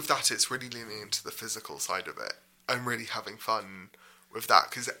 I think with that, it's really leaning into the physical side of it and really having fun with that.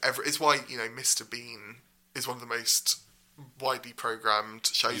 Because it's why, you know, Mr. Bean is one of the most widely programmed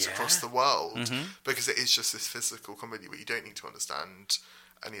shows across the world, Mm-hmm. because it is just this physical comedy where you don't need to understand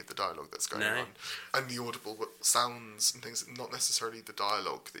any of the dialogue that's going on, and the audible sounds and things, not necessarily the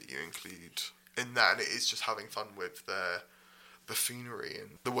dialogue that you include in there, and it is just having fun with the buffoonery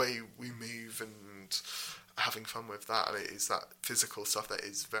and the way we move and having fun with that, and it is that physical stuff that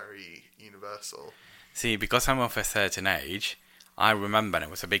is very universal. See, because I'm of a certain age, I remember I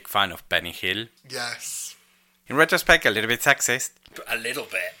was a big fan of Benny Hill. Yes. In retrospect, a little bit sexist. A little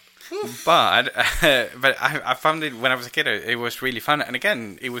bit. But I found it when I was a kid, it was really fun. And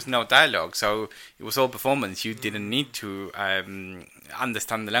again, it was no dialogue, so it was all performance. You didn't need to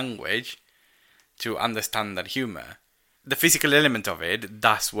understand the language to understand that humor. The physical element of it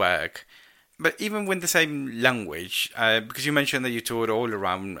does work. But even with the same language, because you mentioned that you toured all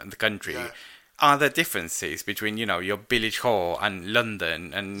around the country, are there differences between, your village hall and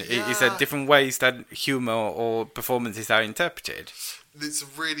London? And is there different ways that humor or performances are interpreted? It's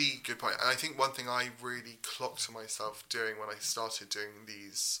a really good point. And I think one thing I really clocked to myself doing when I started doing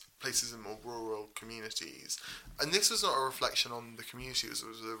these places in more rural communities, and this was not a reflection on the community, it was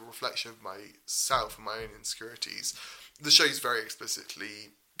a reflection of myself and my own insecurities. The show's very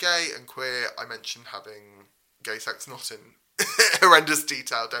explicitly gay and queer. I mentioned having gay sex, not in horrendous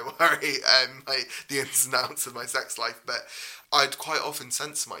detail, don't worry, the ins and outs of my sex life, but I'd quite often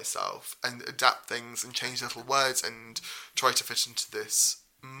censor myself and adapt things and change little words and try to fit into this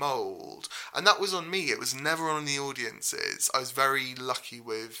mould. And that was on me, it was never on the audiences. I was very lucky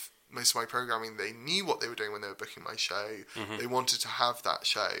with most of my programming. They knew what they were doing when they were booking my show. Mm-hmm. They wanted to have that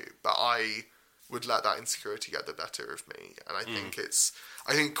show, but I would let that insecurity get the better of me. And I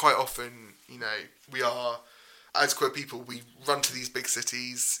think quite often, we are, as queer people, we run to these big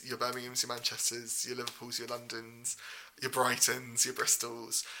cities, your Birminghams, your Manchesters, your Liverpools, your Londons, your Brightons, your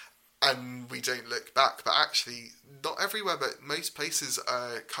Bristols, and we don't look back. But actually, not everywhere, but most places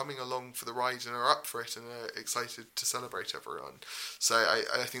are coming along for the ride and are up for it and are excited to celebrate everyone. So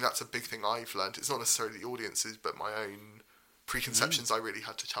I think that's a big thing I've learned. It's not necessarily the audiences, but my own preconceptions I really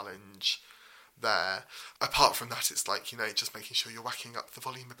had to challenge there. Apart from that, it's like, just making sure you're whacking up the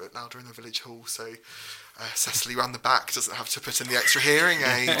volume a bit louder in the village hall so Cecily round the back doesn't have to put in the extra hearing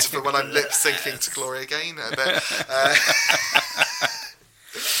aid for when I'm lip syncing to Gloria Gaynor.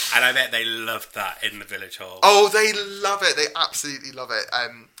 And I bet they loved that in the village hall. Oh, they love it. They absolutely love it.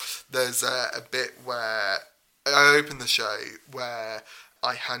 There's a bit where I open the show where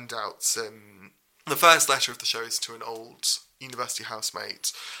I hand out the first letter of the show is to an old university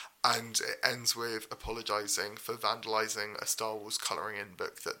housemate, and it ends with apologising for vandalising a Star Wars colouring-in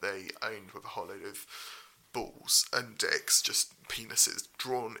book that they owned with a whole load of balls and dicks, just penises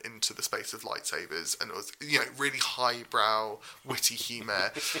drawn into the space of lightsabers, and it was, really highbrow, witty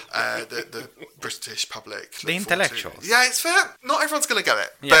humour. The British public, the intellectuals. Yeah, it's fair. Not everyone's going to get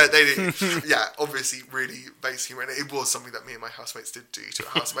it, but they do. Yeah, obviously, really base humour, and it was something that me and my housemates did do to a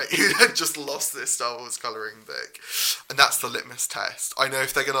housemate who had just lost this Star Wars colouring book, and that's the litmus test. I know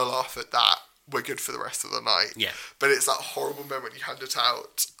if they're going to laugh at that, we're good for the rest of the night. Yeah, but it's that horrible moment you hand it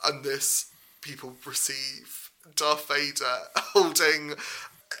out, and people receive Darth Vader holding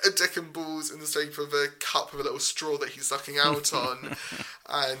a dick and balls in the shape of a cup with a little straw that he's sucking out on,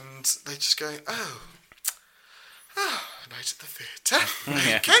 and they just go, oh, night at the theatre,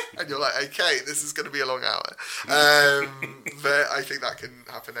 okay, and you're like, okay, this is going to be a long hour, but I think that can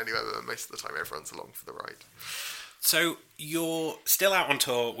happen anywhere, but most of the time everyone's along for the ride. So you're still out on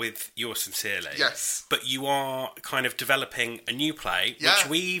tour with Yours Sincerely. Yes. But you are kind of developing a new play, which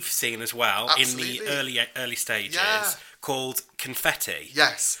we've seen as well. Absolutely. In the early stages, called Confetti.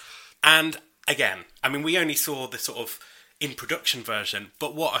 Yes. And again, we only saw the sort of in-production version,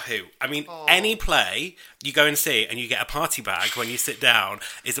 but what a hoot. Any play you go and see and you get a party bag when you sit down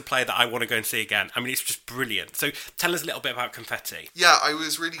is a play that I want to go and see again. It's just brilliant. So tell us a little bit about Confetti. Yeah, I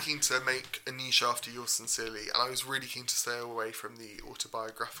was really keen to make a niche after Yours Sincerely, and I was really keen to stay away from the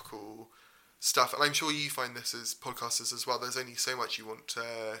autobiographical stuff. And I'm sure you find this as podcasters as well. There's only so much you want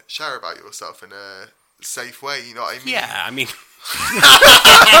to share about yourself in a safe way, you know what I mean? Yeah,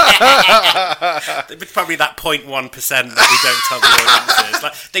 it's probably that 0.1% that we don't tell the audiences.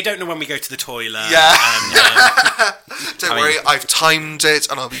 Like, they don't know when we go to the toilet. Yeah. Don't worry, I've timed it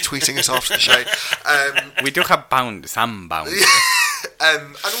and I'll be tweeting it after the show. We do have some boundaries.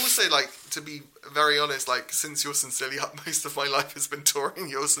 And also, to be very honest, since Yours Sincerely up, most of my life has been touring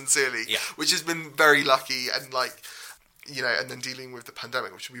Yours Sincerely, which has been very lucky, and and then dealing with the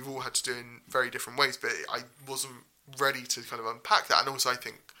pandemic, which we've all had to do in very different ways, but I wasn't ready to kind of unpack that. And also I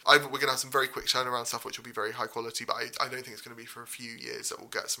think we're going to have some very quick turnaround stuff which will be very high quality, but I don't think it's going to be for a few years that we'll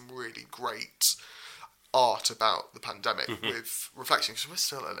get some really great art about the pandemic with reflection, because we're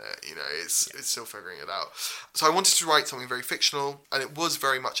still in it, you know, it's still figuring it out. So I wanted to write something very fictional, and it was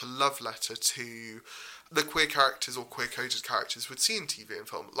very much a love letter to the queer characters or queer coded characters we'd see in TV and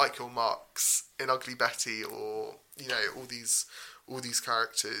film, like your Marks in Ugly Betty, or, you know, all these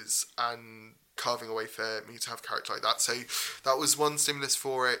characters, and carving away for me to have a character like that. So that was one stimulus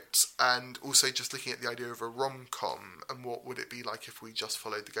for it, and also just looking at the idea of a rom-com and what would it be like if we just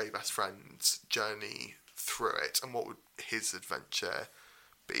followed the gay best friend's journey through it, and what would his adventure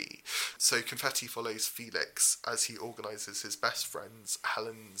be. So Confetti follows Felix as he organises his best friend's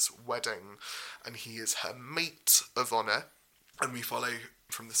Helen's wedding, and he is her mate of honour, and we follow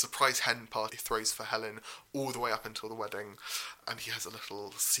from the surprise hen party he throws for Helen all the way up until the wedding, and he has a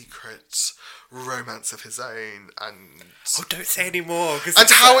little secret romance of his own, and don't say any more. And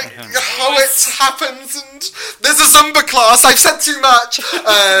how it happens, and there's a Zumba class. I've said too much.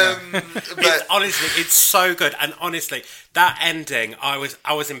 But Honestly, it's so good, and honestly, that ending, I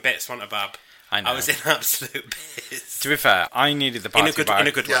was in bits, Bab. I know. I was in absolute bits. To be fair, I needed the party bag. In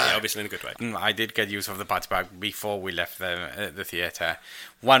a good way, Yeah. obviously in a good way. I did get use of the party bag before we left the theatre.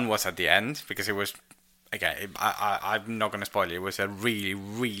 One was at the end, because it was, again, I'm not going to spoil it, it was a really,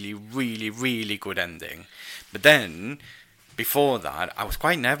 really, really, really good ending. But then, before that, I was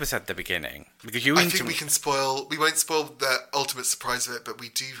quite nervous at the beginning. Because I think we won't spoil the ultimate surprise of it, but we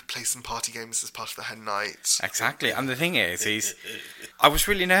do play some party games as part of the hen night. Exactly, and the thing is I was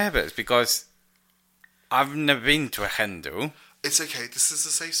really nervous because I've never been to a hen do. It's okay, this is a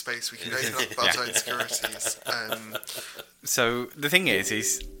safe space, we can open up about our insecurities. So the thing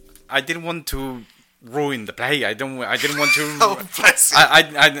is I didn't want to ruin the play. I didn't want to. Oh, bless you.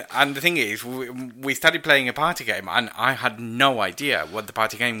 And the thing is, we started playing a party game, and I had no idea what the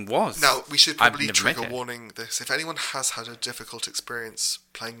party game was. Now, we should probably I've never met trigger it. warning this. If anyone has had a difficult experience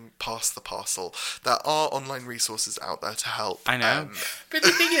playing Pass the Parcel, there are online resources out there to help. I know. But the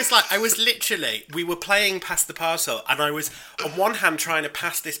thing is, like, we were playing Pass the Parcel, and I was, on one hand, trying to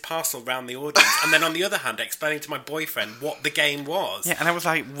pass this parcel round the audience, and then on the other hand, explaining to my boyfriend what the game was. Yeah, and I was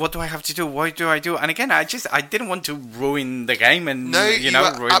like, what do I have to do? What do I do? And again, I didn't want to ruin the game and, No, you know,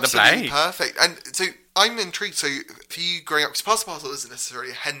 are ruin the absolutely play. perfect. And so I'm intrigued. So for you growing up, because Pass the Parcel isn't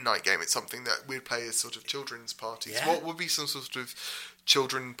necessarily a hen night game. It's something that we'd play as sort of children's parties. Yeah. What would be some sort of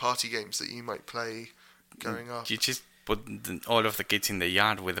children party games that you might play growing up? You just put all of the kids in the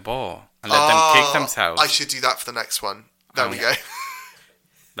yard with a ball and let them kick themselves. I should do that for the next one. There we go.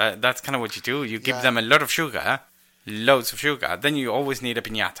 That's kind of what you do. You give Yeah. them a lot of sugar, loads of sugar. Then you always need a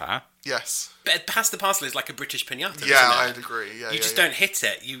piñata. Yes. But Pass the Parcel is like a British piñata, Yeah, isn't it? I'd agree. Yeah, You just don't hit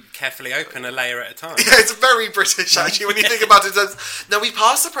it. You carefully open a layer at a time. Yeah, it's very British actually when you think about it. Now we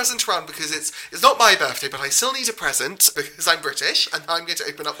pass the present around because it's not my birthday, but I still need a present because I'm British and I'm going to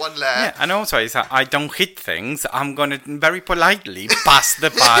open up one layer. Yeah, and also is that I don't hit things. I'm gonna very politely pass the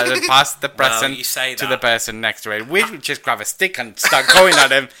present you say to that. the person next to it. We just grab a stick and start going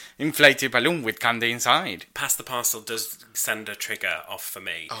at an inflated balloon with candy inside. Pass the Parcel does send a trigger off for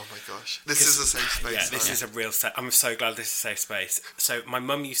me. Oh my gosh, this is a safe space. Yeah, this now. is a real I'm so glad this is a safe space. So my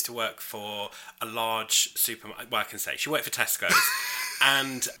mum used to work for a large supermarket. Well, I can say she worked for Tesco's.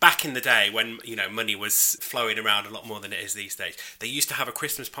 And back in the day when, you know, money was flowing around a lot more than it is these days, they used to have a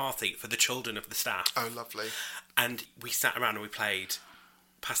Christmas party for the children of the staff. Oh, lovely. And we sat around and we played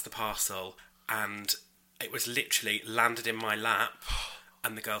Pass the Parcel, and it was literally landed in my lap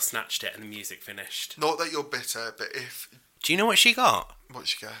and the girl snatched it and the music finished. Not that you're bitter, but if Do you know what she got?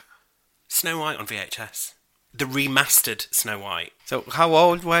 what you get? Snow White on VHS. The remastered Snow White. So how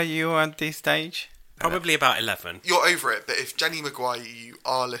old were you at this stage? Probably about 11. You're over it, but if Jenny Maguire, you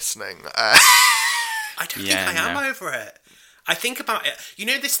are listening, I don't Yeah, think I am no. over it. I think about it. You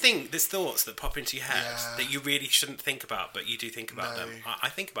know this thoughts that pop into your head Yeah. that you really shouldn't think about, but you do think about them. I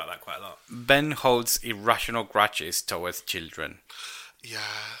think about that quite a lot. Ben holds irrational grudges towards children. yeah,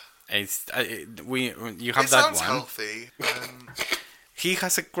 It's you it have that sounds one. healthy. He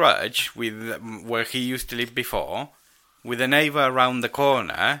has a grudge with where he used to live before, with a neighbor around the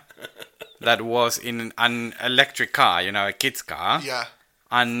corner that was in an electric car, you know, a kid's car, Yeah,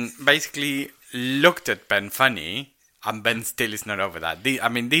 and basically looked at Ben funny, and Ben still is not over that.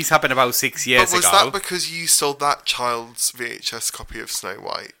 These happened about 6 years but was ago. that because you sold that child's VHS copy of Snow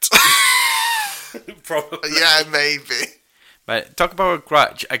White? Probably. Yeah, maybe. But talk about a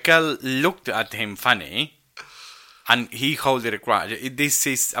grudge. A girl looked at him funny, and he held it a grudge. This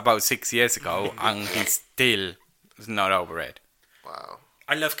is about 6 years ago, and he still is not over it. Wow.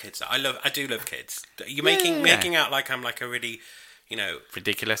 I love kids. I do love kids. You're making out like I'm like a really, you know,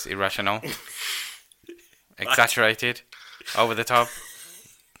 Ridiculous, irrational, exaggerated, over the top.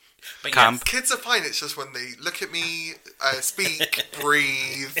 But camp. Kids are fine. It's just when they look at me, speak,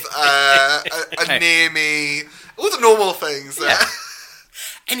 breathe, are near me, all the normal things. Yeah.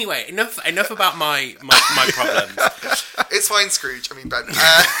 Anyway, enough about my problems. It's fine, Scrooge. I mean, Ben.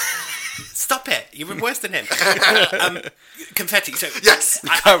 Stop it! You're worse than him. Confetti. So Yes.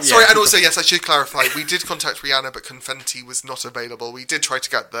 Yeah. Sorry, and also, yes, I should clarify. We did contact Rihanna, but Confetti was not available. We did try to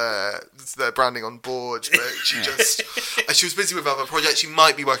get the branding on board, but she she was busy with other projects. She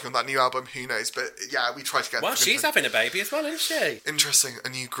might be working on that new album. Who knows? But yeah, we tried to get. Well, she's having a baby as well, isn't she? Interesting. A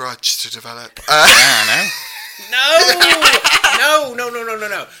new grudge to develop. I know.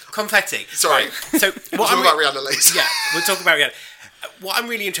 No. Confetti. Sorry. Right. So We'll talk about Rihanna later. Yeah, we'll talk about Rihanna. What I'm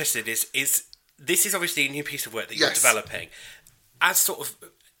really interested in is this is obviously a new piece of work that you're developing. As sort of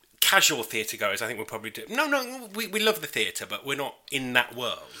casual theatre goers, I think we'll probably do... No, we love the theatre, but we're not in that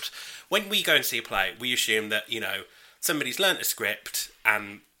world. When we go and see a play, we assume that, somebody's learnt a script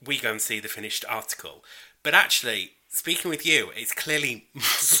and we go and see the finished article. But actually, speaking with you, it's clearly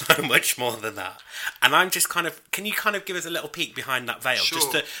so much more than that. And I'm just can you give us a little peek behind that veil?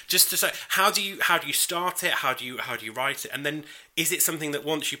 Sure. Just to say, how do you start it? How do you write it? And then is it something that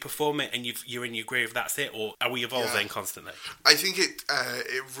once you perform it and you're in your groove, that's it? Or are we evolving constantly? I think it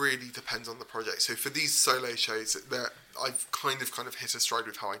really depends on the project. So for these solo shows, I've kind of hit a stride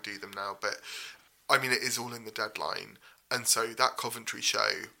with how I do them now. But I mean, it is all in the deadline. And so that Coventry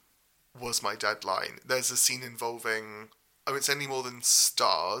show was my deadline. There's a scene involving, I won't say any more than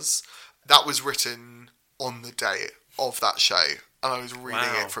stars. That was written on the day of that show. And I was reading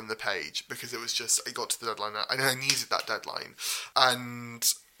it from the page because it was just, I got to the deadline and I needed that deadline. And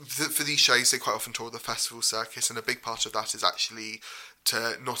for these shows, they quite often tour the festival circuit, and a big part of that is actually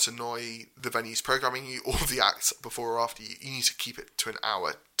to not annoy the venues programming you or the acts before or after you. You need to keep it to an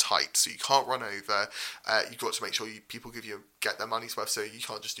hour tight, so you can't run over. You've got to make sure people get their money's worth, so you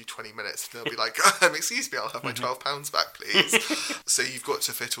can't just do 20 minutes. They'll be like, excuse me, I'll have my £12 back, please. So you've got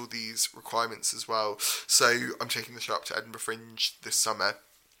to fit all these requirements as well. So I'm taking the show up to Edinburgh Fringe this summer.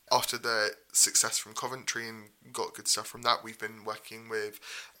 After the success from Coventry and got good stuff from that, we've been working with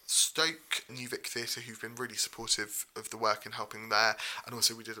Stoke, New Vic Theatre, who've been really supportive of the work and helping there. And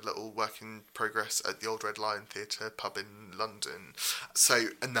also we did a little work in progress at the Old Red Lion Theatre pub in London. So,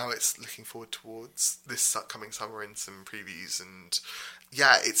 and now it's looking forward towards this coming summer in some previews. And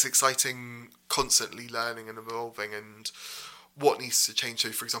yeah, it's exciting, constantly learning and evolving, and what needs to change. So,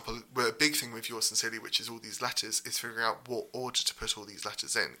 for example, a big thing with Yours Sincerely, which is all these letters, is figuring out what order to put all these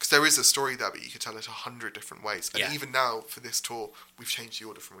letters in. Because there is a story there, but you could tell it 100 different ways. And even now, for this tour, we've changed the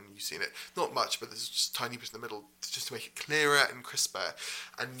order from when you've seen it. Not much, but there's just a tiny bit in the middle, just to make it clearer and crisper.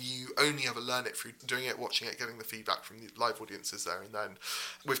 And you only ever learn it through doing it, watching it, getting the feedback from the live audiences there. And then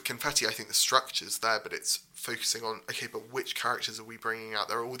with Confetti, I think the structure's there, but it's focusing on, okay, but which characters are we bringing out?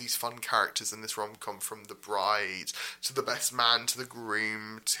 There are all these fun characters in this rom-com, from the bride to the best man to the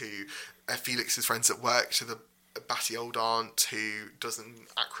groom to Felix's friends at work to the batty old aunt who does an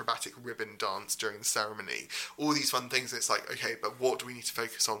acrobatic ribbon dance during the ceremony. All these fun things, and it's like, okay, but what do we need to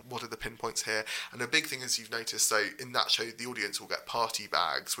focus on? What are the pinpoints here? And a big thing, as you've noticed, so in that show, the audience will get party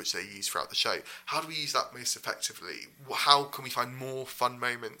bags, which they use throughout the show. How do we use that most effectively? How can we find more fun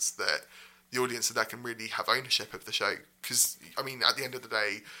moments that the audience there can really have ownership of the show? Because, I mean, at the end of the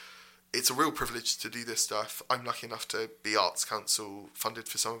day, it's a real privilege to do this stuff. I'm lucky enough to be Arts Council funded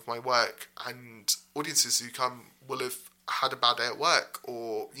for some of my work, and audiences who come will have had a bad day at work,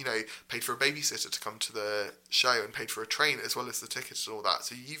 or, paid for a babysitter to come to the show and paid for a train as well as the tickets and all that.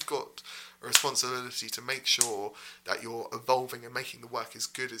 So you've got a responsibility to make sure that you're evolving and making the work as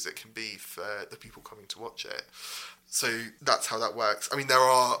good as it can be for the people coming to watch it. So that's how that works. I mean, there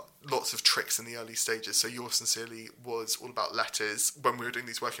are lots of tricks in the early stages. So Yours Sincerely was all about letters. When we were doing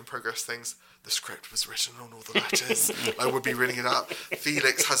these work in progress things, the script was written on all the letters. I would be reading it up.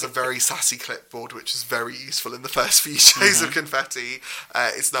 Felix has a very sassy clipboard, which is very useful in the first few shows of Confetti.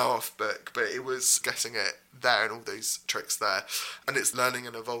 It's now off book, but it was getting it there and all those tricks there. And it's learning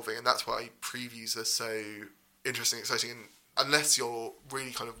and evolving, and that's why previews are so interesting, exciting. And unless you're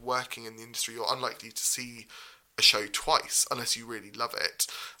really kind of working in the industry, you're unlikely to see a show twice unless you really love it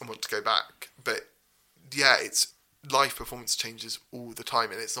and want to go back. But yeah, it's live performance changes all the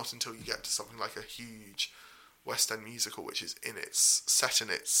time, and it's not until you get to something like a huge West End musical, which is set in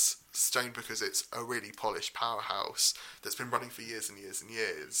its stone because it's a really polished powerhouse that's been running for years and years and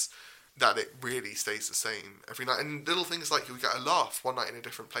years, that it really stays the same every night. And little things like you'll get a laugh one night in a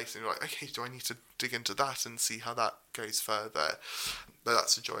different place and you're like, okay, do I need to dig into that and see how that goes further? But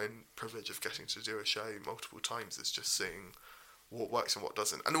that's the joy and privilege of getting to do a show multiple times, is just seeing what works and what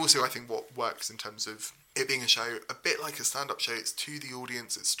doesn't. And also I think what works in terms of it being a show, a bit like a stand-up show, it's to the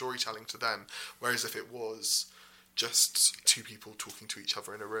audience, it's storytelling to them, whereas if it was just two people talking to each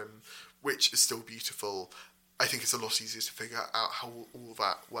other in a room, which is still beautiful, I think it's a lot easier to figure out how all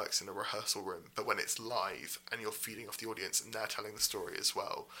that works in a rehearsal room. But when it's live and you're feeding off the audience and they're telling the story as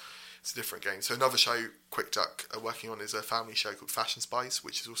well, it's a different game. So another show Quick Duck are working on is a family show called Fashion Spice,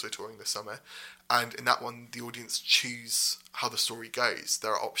 which is also touring this summer. And in that one, the audience choose how the story goes.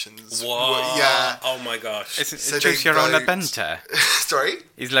 There are options. Whoa. Yeah. Oh my gosh. It's choose your own adventure. Sorry?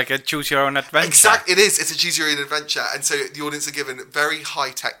 It's like a choose your own adventure. Exactly, it is. It's a choose your own adventure. And so the audience are given very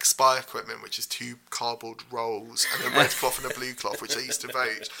high-tech spy equipment, which is 2 cardboard rolls and a red cloth and a blue cloth, which they used to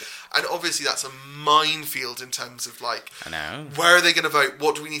vote. And obviously that's a minefield in terms of, like, I know. where are they going to vote?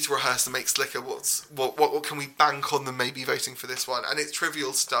 What do we need to rehearse to make slicker? What can we bank on them maybe voting for this one? And it's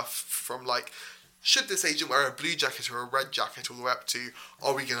trivial stuff from, like, should this agent wear a blue jacket or a red jacket, all the way up to,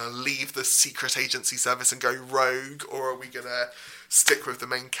 are we going to leave the secret agency service and go rogue, or are we going to stick with the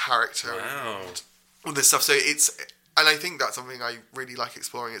main character? Wow. And all this stuff. So and I think that's something I really like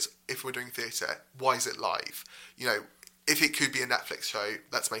exploring, is if we're doing theatre, why is it live? You know, if it could be a Netflix show,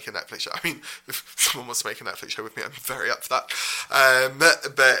 let's make a Netflix show. I mean, if someone wants to make a Netflix show with me, I'm very up for that.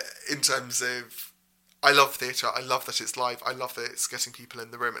 But in terms of, I love theatre, I love that it's live, I love that it's getting people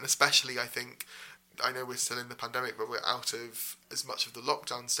in the room, and especially I know we're still in the pandemic, but we're out of as much of the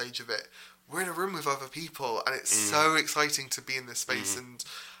lockdown stage of it. We're in a room with other people, and it's so exciting to be in this space. And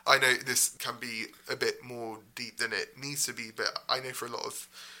I know this can be a bit more deep than it needs to be, but I know for a lot of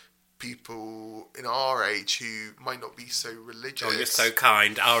people in our age who might not be so religious. Oh, you're so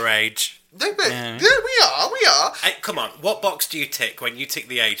kind. Our age. No, but yeah, we are. Hey, come on. What box do you tick when you tick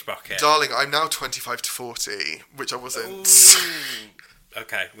the age bracket? Darling, I'm now 25 to 40, which I wasn't.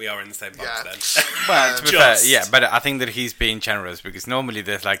 Okay, we are in the same box Yeah. then. Well, to be fair, Just. yeah, but I think that he's being generous, because normally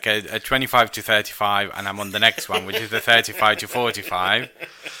there's like a 25 to 35, and I'm on the next one, which is the 35 to 45,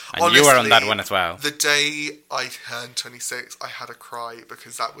 and you were on that Honestly, one as well. The day I turned 26, I had a cry,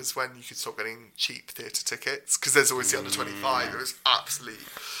 because that was when you could stop getting cheap theatre tickets, because there's always the under 25. It was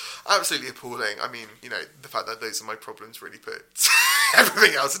absolutely appalling. I mean, you know, the fact that those are my problems really puts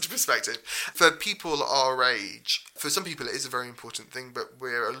everything else into perspective. For people our age, for some people it is a very important thing, but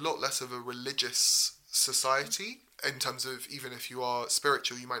we're a lot less of a religious society in terms of, even if you are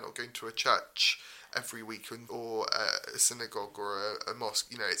spiritual, you might not go into a church every week or a synagogue or a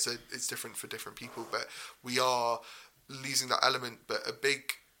mosque. You know, it's different for different people, but we are losing that element. But a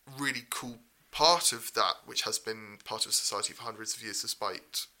big, really cool part of that, which has been part of society for hundreds of years,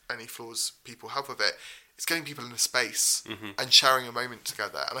 despite any flaws people have with it, is getting people in a space and sharing a moment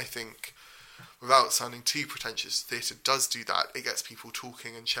together. And I think, without sounding too pretentious, theatre does do that. It gets people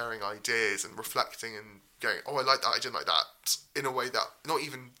talking and sharing ideas and reflecting and going, oh, I like that, I didn't like that, in a way that not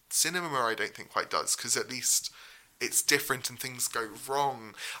even cinema, I don't think, quite does, because at least it's different and things go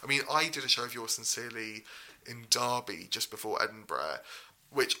wrong. I mean, I did a show of Yours Sincerely in Derby just before Edinburgh,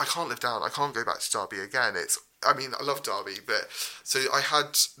 which I can't live down. I can't go back to Derby again. I love Derby, but so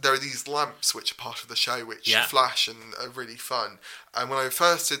there are these lamps which are part of the show which flash and are really fun. And when I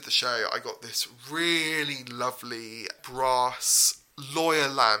first did the show, I got this really lovely brass lawyer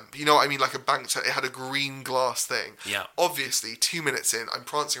lamp. You know what I mean? Like a bank, it had a green glass thing. Yeah. Obviously, 2 minutes in, I'm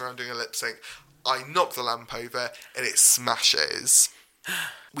prancing around doing a lip sync. I knock the lamp over and it smashes.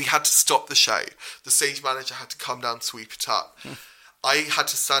 We had to stop the show. The stage manager had to come down, sweep it up. I had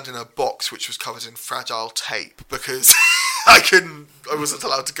to stand in a box which was covered in fragile tape because I wasn't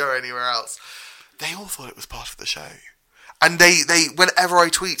allowed to go anywhere else. They all thought it was part of the show. And they whenever I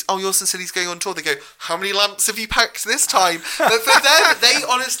tweet, oh, Yours Sincerely's going on tour, they go, how many lamps have you packed this time? But for them, they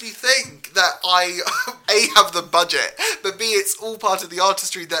honestly think that I, A, have the budget, but B, it's all part of the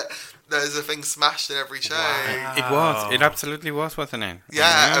artistry that there's a thing smashed in every show. Wow. It absolutely was, wasn't it?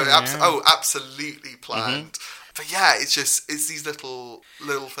 Yeah, absolutely planned. But yeah, it's these little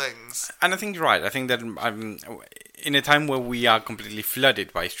things. And I think you're right. I think that in a time where we are completely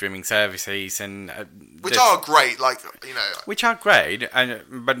flooded by streaming services and which are great, like, you know, which are great,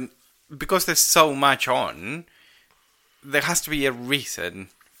 but because there's so much on, there has to be a reason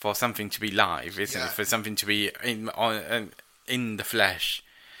for something to be live, isn't it? For something to be in the flesh,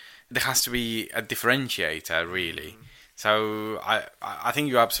 there has to be a differentiator, really. So I think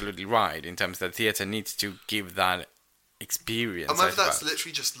you're absolutely right in terms that theatre needs to give that experience. And whether that's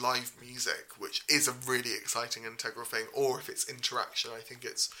literally just live music, which is a really exciting integral thing, or if it's interaction, I think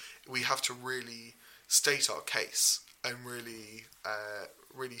we have to really state our case and really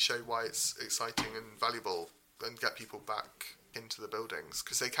show why it's exciting and valuable and get people back into the buildings,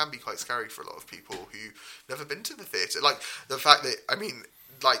 because they can be quite scary for a lot of people who've never been to the theatre. Like, the fact that, I mean,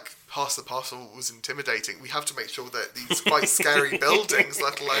 like, Pass the Parcel was intimidating. We have to make sure that these quite scary buildings,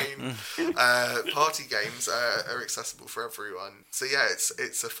 let alone party games, are accessible for everyone. So yeah,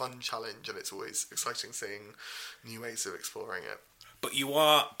 it's a fun challenge, and it's always exciting seeing new ways of exploring it. But you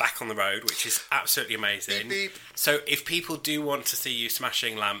are back on the road, which is absolutely amazing. Beep, beep. So if people do want to see you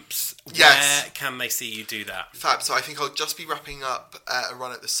smashing lamps, Yes. where can they see you do that? Fab. So I think I'll just be wrapping up a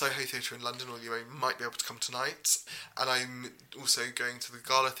run at the Soho Theatre in London, or you might be able to come tonight. And I'm also going to the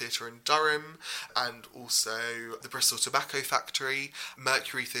Gala Theatre in Durham, and also the Bristol Tobacco Factory,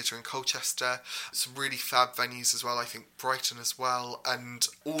 Mercury Theatre in Colchester, some really fab venues as well, I think Brighton as well. And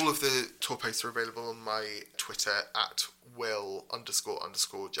all of the tour posts are available on my Twitter at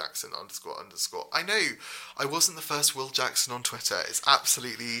Will__Jackson__. I know I wasn't the first Will Jackson on Twitter. It's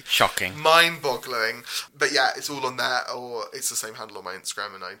absolutely shocking, mind-boggling. But yeah, it's all on there, or it's the same handle on my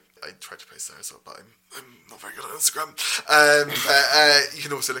Instagram, and I try to post there as well, but I'm not very good on Instagram. You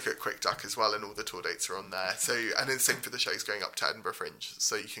can also look at Quick Duck as well, and all the tour dates are on there. So, and then same for the shows going up to Edinburgh Fringe,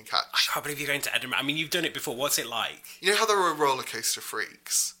 so you can catch. I can't believe you're going to Edinburgh. I mean, you've done it before. What's it like? You know how there are roller coaster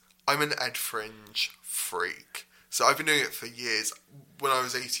freaks? I'm an Ed Fringe freak. So I've been doing it for years. When I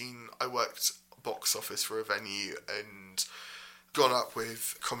was 18, I worked box office for a venue and gone up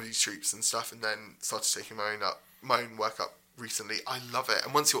with comedy troupes and stuff, and then started taking my own work up recently. I love it.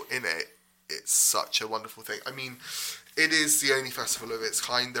 And once you're in it, it's such a wonderful thing. I mean, it is the only festival of its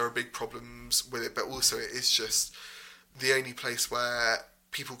kind. There are big problems with it, but also it is just the only place where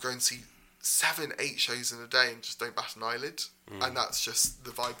people go and see 7-8 shows in a day and just don't bat an eyelid. And that's just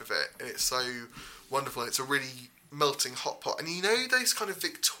the vibe of it. And it's so wonderful. It's a really melting hot pot. And you know those kind of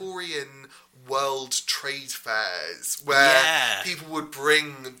Victorian world trade fairs where people would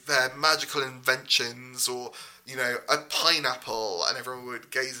bring their magical inventions, or, you know, a pineapple, and everyone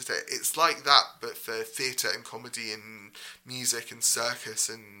would gaze at it. It's like that, but for theatre and comedy and music and circus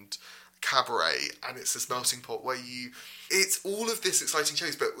and cabaret. And it's this melting pot where it's all of this exciting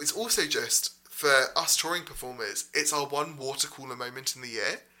shows, but it's also just, for us touring performers, it's our one water cooler moment in the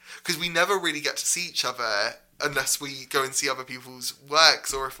year, because we never really get to see each other unless we go and see other people's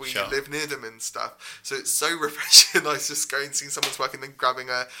works, or if we live near them and stuff. So it's so refreshing. Nice just going and seeing someone's work and then grabbing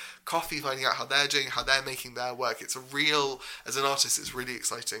a coffee, finding out how they're doing, how they're making their work. It's as an artist, it's really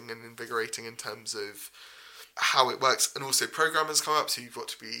exciting and invigorating in terms of how it works. And also programmers come up, so you've got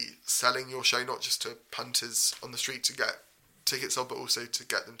to be selling your show not just to punters on the street to get tickets sold, but also to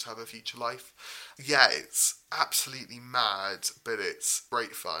get them to have a future life. Yeah, it's absolutely mad, but it's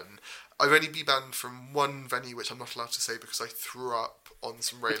great fun. I've only been banned from one venue, which I'm not allowed to say because I threw up on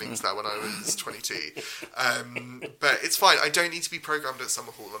some railings there when I was 22. But it's fine. I don't need to be programmed at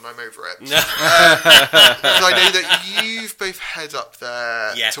Summer Hall, and I'm over it. So I know that you've both head up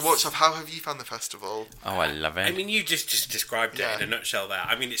there to watch. How have you found the festival? Oh, I love it. I mean, you just described it in a nutshell there.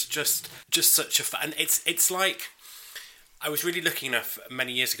 I mean, it's just such a fun. It's like, I was really lucky enough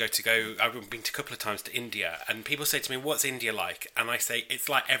many years ago to go. I've been to a couple of times to India, and people say to me, "What's India like?" And I say, "It's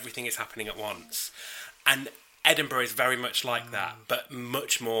like everything is happening at once." And Edinburgh is very much like that, but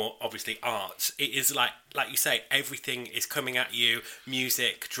much more obviously arts. It is like you say, everything is coming at you: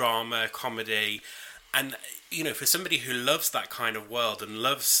 music, drama, comedy. And, you know, for somebody who loves that kind of world and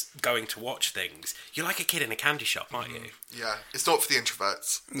loves going to watch things, you're like a kid in a candy shop, aren't you? Yeah, it's not for the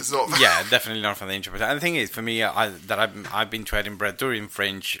introverts. It's not. Yeah, definitely not for the introverts. And the thing is, for me, I've been to Edinburgh during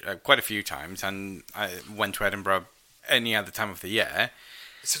Fringe quite a few times, and I went to Edinburgh any other time of the year.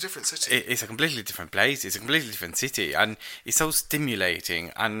 It's a different city. It's a completely different place. It's a completely different city, and it's so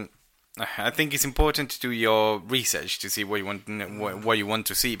stimulating. And I think it's important to do your research to see what you want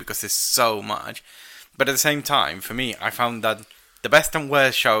to see, because there's so much. But at the same time, for me, I found that the best and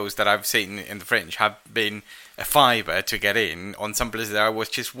worst shows that I've seen in the Fringe have been a fiver to get in on some places that I was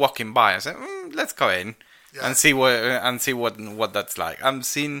just walking by. I said, let's go in and see what that's like. I've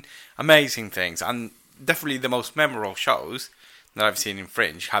seen amazing things, and definitely the most memorable shows that I've seen in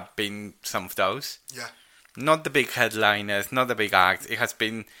Fringe have been some of those. Yeah. Not the big headliners, not the big acts. It has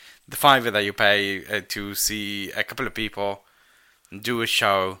been the fiver that you pay to see a couple of people do a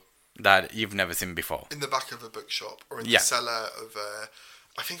show that you've never seen before. In the back of a bookshop, or in the cellar of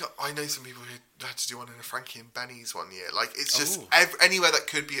I think I know some people who had to do one in a Frankie and Benny's one year. Like, it's just anywhere that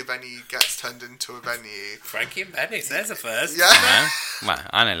could be a venue gets turned into a venue. Frankie and Benny's, there's a first. Yeah. Well,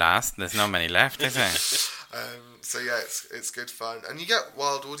 and at last, there's not many left, is there? So yeah, it's good fun, and you get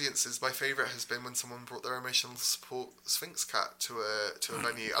wild audiences. My favourite has been when someone brought their emotional support Sphinx cat to a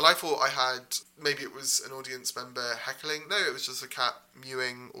venue, and I thought I had, maybe it was an audience member heckling. No, it was just a cat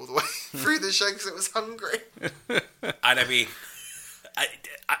mewing all the way through the show because it was hungry. And I mean,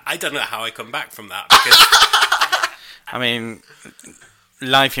 I don't know how I come back from that, because I mean,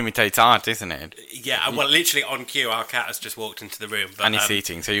 life imitates art, isn't it? yeah, well, literally on cue, our cat has just walked into the room, but And he's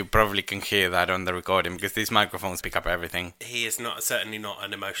eating, so you probably can hear that on the recording because these microphones pick up everything. he is certainly not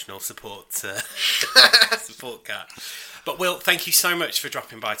an emotional support support cat. But Will, thank you so much for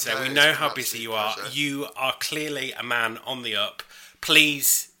dropping by today. No, we it's know been how an busy absolute you are. pleasure. You are clearly a man on the up.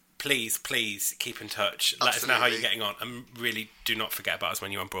 Please keep in touch. Let us know how you're Absolutely. getting on, and really do not forget about us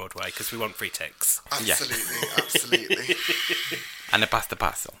when you're on Broadway, because we want free ticks. Absolutely, absolutely. And a pasta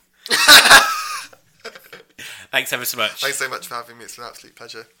parcel. Thanks ever so much. Thanks so much for having me. It's an absolute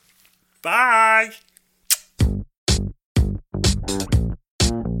pleasure. Bye.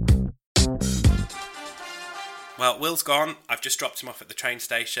 Well, Will's gone. I've just dropped him off at the train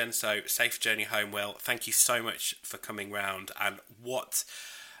station, so safe journey home, Will. Thank you so much for coming round, and what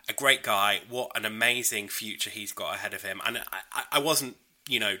a great guy. What an amazing future he's got ahead of him. And I wasn't,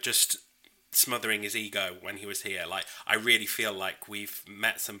 just smothering his ego when he was here. Like, I really feel like we've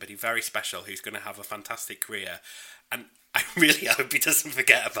met somebody very special who's going to have a fantastic career, and I really hope he doesn't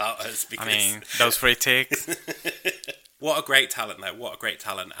forget about us, because I mean, those free ticks. what a great talent, though. What a great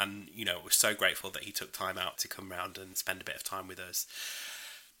talent. And, we're so grateful that he took time out to come round and spend a bit of time with us.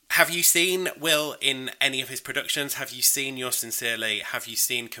 Have you seen Will in any of his productions? Have you seen Yours Sincerely? Have you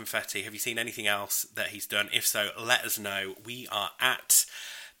seen Confetti? Have you seen anything else that he's done? If so, let us know. We are at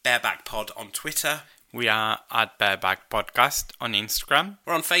Bareback Pod on Twitter. We are at Bareback Podcast on Instagram.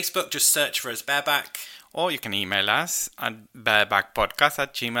 We're on Facebook. Just search for us, Bareback. Or you can email us at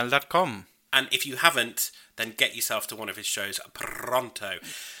barebackpodcast@gmail.com. And if you haven't, then get yourself to one of his shows pronto.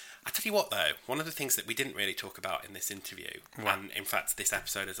 I tell you what, though, one of the things that we didn't really talk about in this interview, and in fact this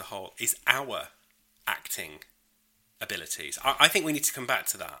episode as a whole, is our acting abilities. I think we need to come back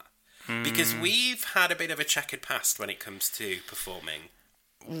to that. Because we've had a bit of a checkered past when it comes to performing.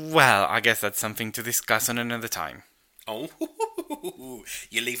 Well, I guess that's something to discuss on another time. Oh,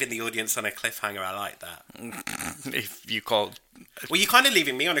 you're leaving the audience on a cliffhanger. I like that. If you call... Well, you're kind of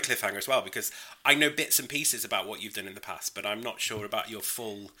leaving me on a cliffhanger as well, because I know bits and pieces about what you've done in the past, but I'm not sure about your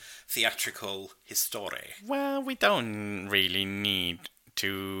full theatrical history. Well, we don't really need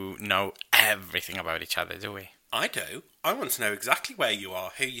to know everything about each other, do we? I do. I want to know exactly where you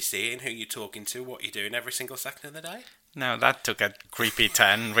are, who you're seeing, who you're talking to, what you're doing every single second of the day. No, that took a creepy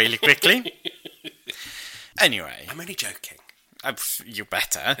turn really quickly. Anyway. I'm only joking. You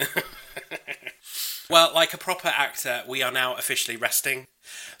better. Well, like a proper actor, we are now officially resting.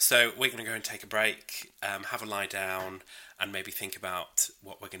 So we're going to go and take a break, have a lie down, and maybe think about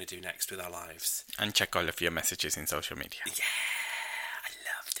what we're going to do next with our lives. And check all of your messages in social media. I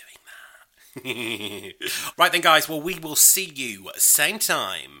love doing that. Right then, guys. Well, we will see you same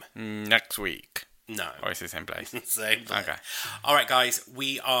time. Next week. No. Or is it same place? Same place. Okay. All right, guys.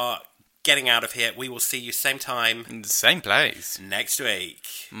 We are getting out of here. We will see you same time. Same place. Next week.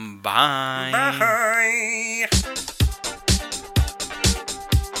 Bye. Bye.